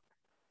 And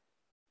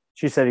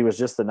she said he was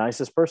just the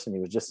nicest person. He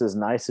was just as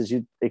nice as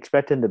you'd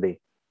expect him to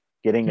be,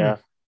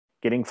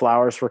 getting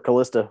flowers for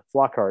Callista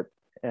Flockhart.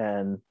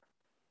 And,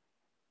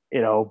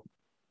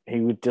 he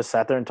would just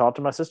sat there and talked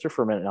to my sister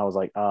for a minute. And I was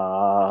like,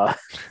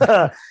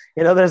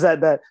 there's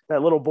that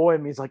little boy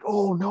in me. He's like,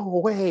 oh, no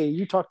way.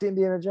 You talked to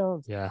Indiana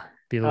Jones. Yeah.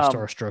 Be a little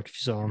starstruck if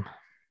you saw him.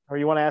 Or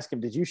you want to ask him,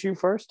 did you shoot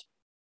first?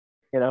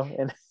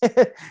 And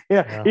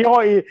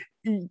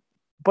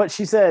but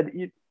she said,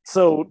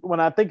 so when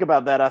I think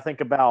about that, I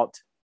think about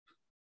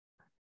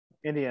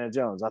Indiana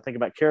Jones. I think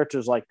about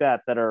characters like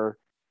that are,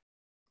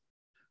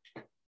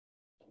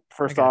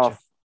 first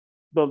off,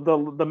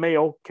 the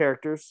male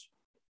characters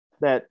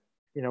that,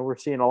 we're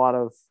seeing a lot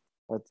of,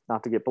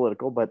 not to get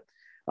political, but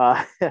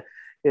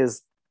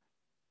is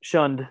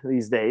shunned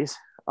these days.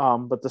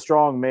 But the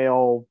strong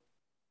male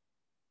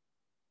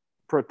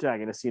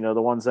protagonists,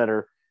 the ones that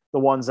are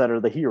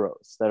the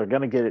heroes that are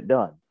going to get it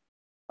done,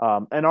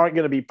 and aren't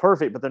going to be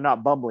perfect, but they're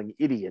not bumbling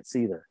idiots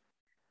either.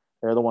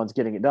 They're the ones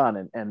getting it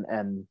done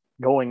and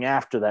going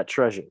after that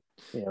treasure,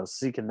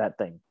 seeking that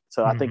thing.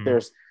 So I think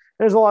there's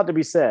a lot to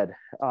be said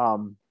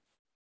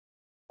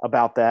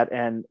about that.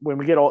 And when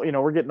we get old,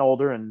 we're getting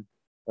older, and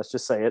let's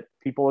just say it,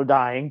 people are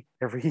dying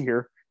every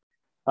year.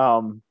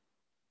 And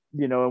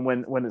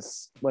when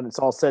it's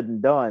all said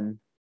and done,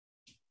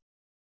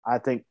 I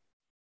think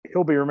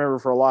he'll be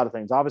remembered for a lot of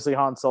things. Obviously,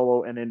 Han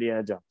Solo and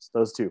Indiana Jones,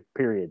 those two,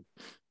 period.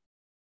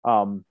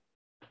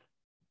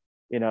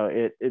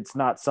 It's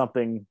not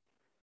something,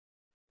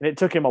 and it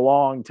took him a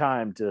long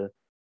time to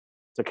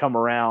come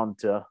around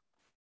to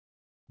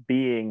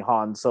being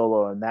Han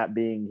Solo and that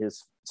being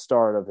his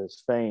start of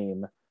his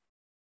fame,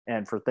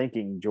 and for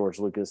thanking George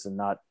Lucas and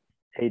not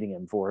hating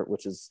him for it,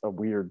 which is a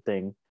weird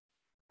thing.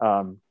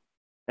 And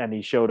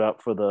he showed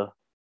up for the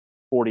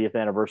 40th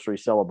anniversary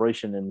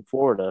celebration in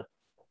Florida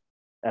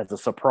as a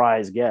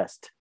surprise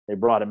guest. They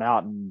brought him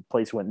out and the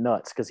place went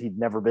nuts because he'd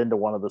never been to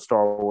one of the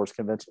Star Wars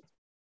conventions.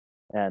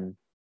 And,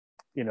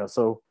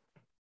 so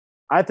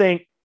I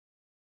think,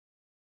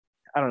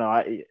 I don't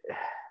know,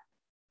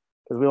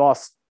 because we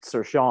lost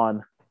Sir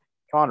Sean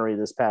Connery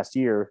this past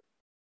year,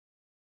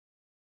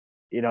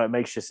 it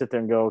makes you sit there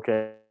and go,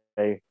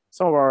 okay,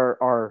 some of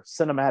our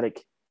cinematic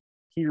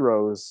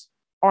heroes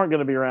aren't going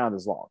to be around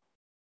as long.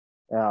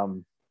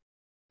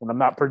 And I'm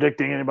not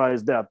predicting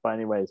anybody's death by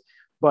any ways,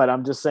 but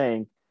I'm just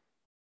saying,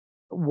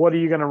 what are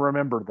you going to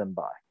remember them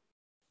by?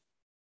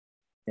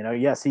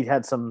 Yes, he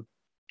had some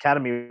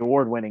Academy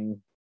Award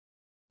winning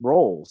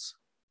roles,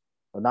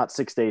 well, not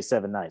 6 Days,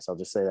 7 Nights. I'll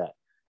just say that.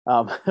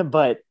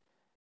 But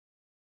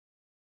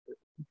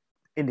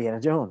Indiana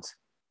Jones,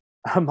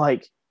 I'm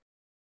like,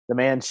 the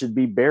man should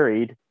be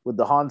buried with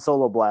the Han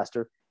Solo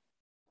blaster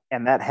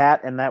and that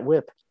hat and that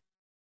whip.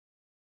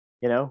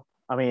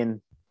 I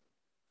mean,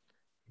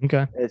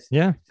 okay, it's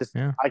just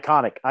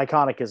iconic.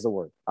 Iconic is the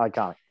word.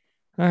 Iconic.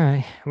 All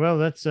right. Well,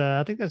 that's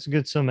I think that's a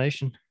good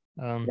summation.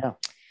 Yeah.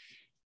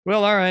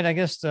 Well, all right. I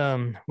guess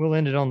we'll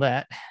end it on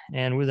that.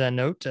 And with that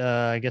note,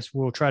 I guess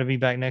we'll try to be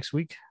back next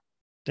week.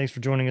 Thanks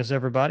for joining us,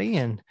 everybody,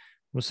 and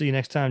we'll see you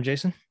next time,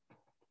 Jason.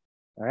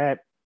 All right.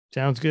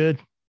 Sounds good.